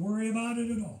don't have to worry about it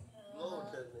at all.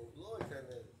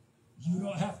 You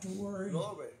don't have to worry,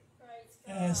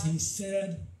 as he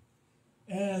said,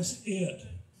 as it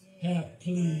hath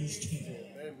pleased him.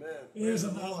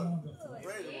 Isn't that wonderful?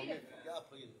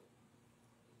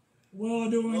 Well,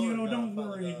 don't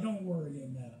worry in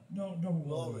that. Don't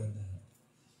worry in that.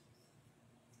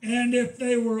 And if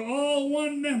they were all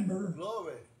one member,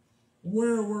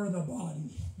 where were the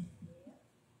body?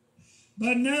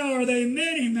 But now are they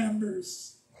many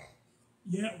members,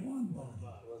 yet one body.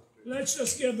 Let's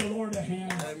just give the Lord a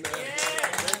hand. Amen.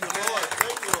 Thank you, Lord.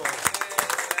 Thank you, Lord.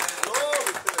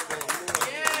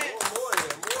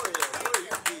 Glory to the Lord.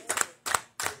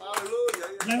 Hallelujah.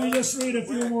 Let me just read a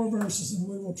few more verses and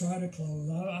we will try to close.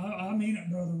 I mean it,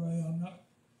 Brother Ray. I'm not.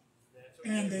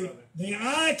 And the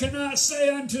eye cannot say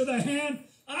unto the hand,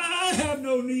 I have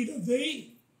no need of thee.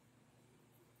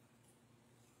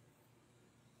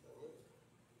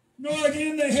 Nor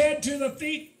again the head to the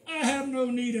feet, I have no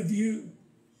need of you.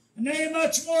 Nay,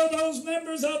 much more those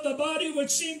members of the body which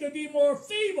seem to be more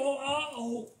feeble.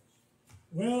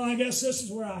 Well, I guess this is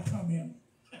where I come in.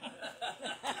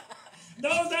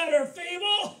 Those that are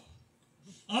feeble,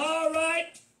 all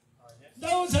right.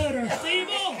 Those that are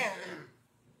feeble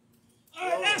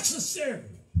are necessary.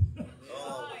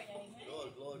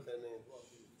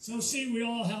 So see, we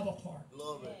all have a part.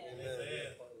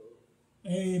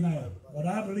 Amen. But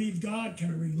I believe God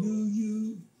can renew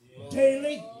you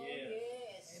daily.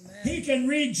 He can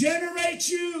regenerate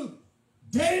you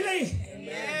daily.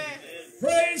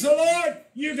 Praise the Lord.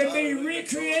 You can be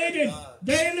recreated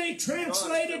daily,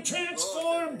 translated,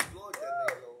 transformed.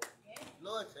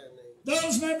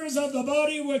 Those members of the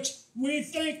body which we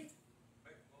think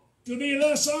to be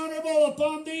less honorable,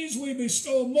 upon these we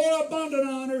bestow more abundant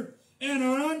honor, and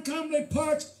our uncomely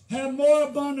parts have more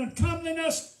abundant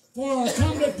comeliness, for our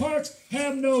comely parts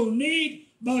have no need,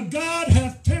 but God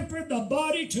hath tempered the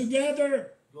body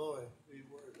together,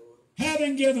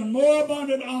 having given more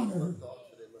abundant honor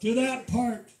to that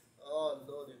part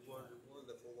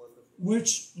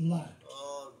which lacked.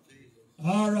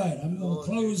 All right, I'm going to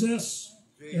close this.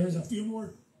 There's a few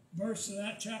more verses of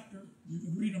that chapter. You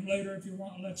can read them later if you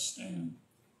want. Let's stand.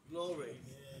 Glory.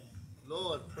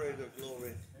 Lord, pray the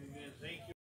glory. Amen. Thank you.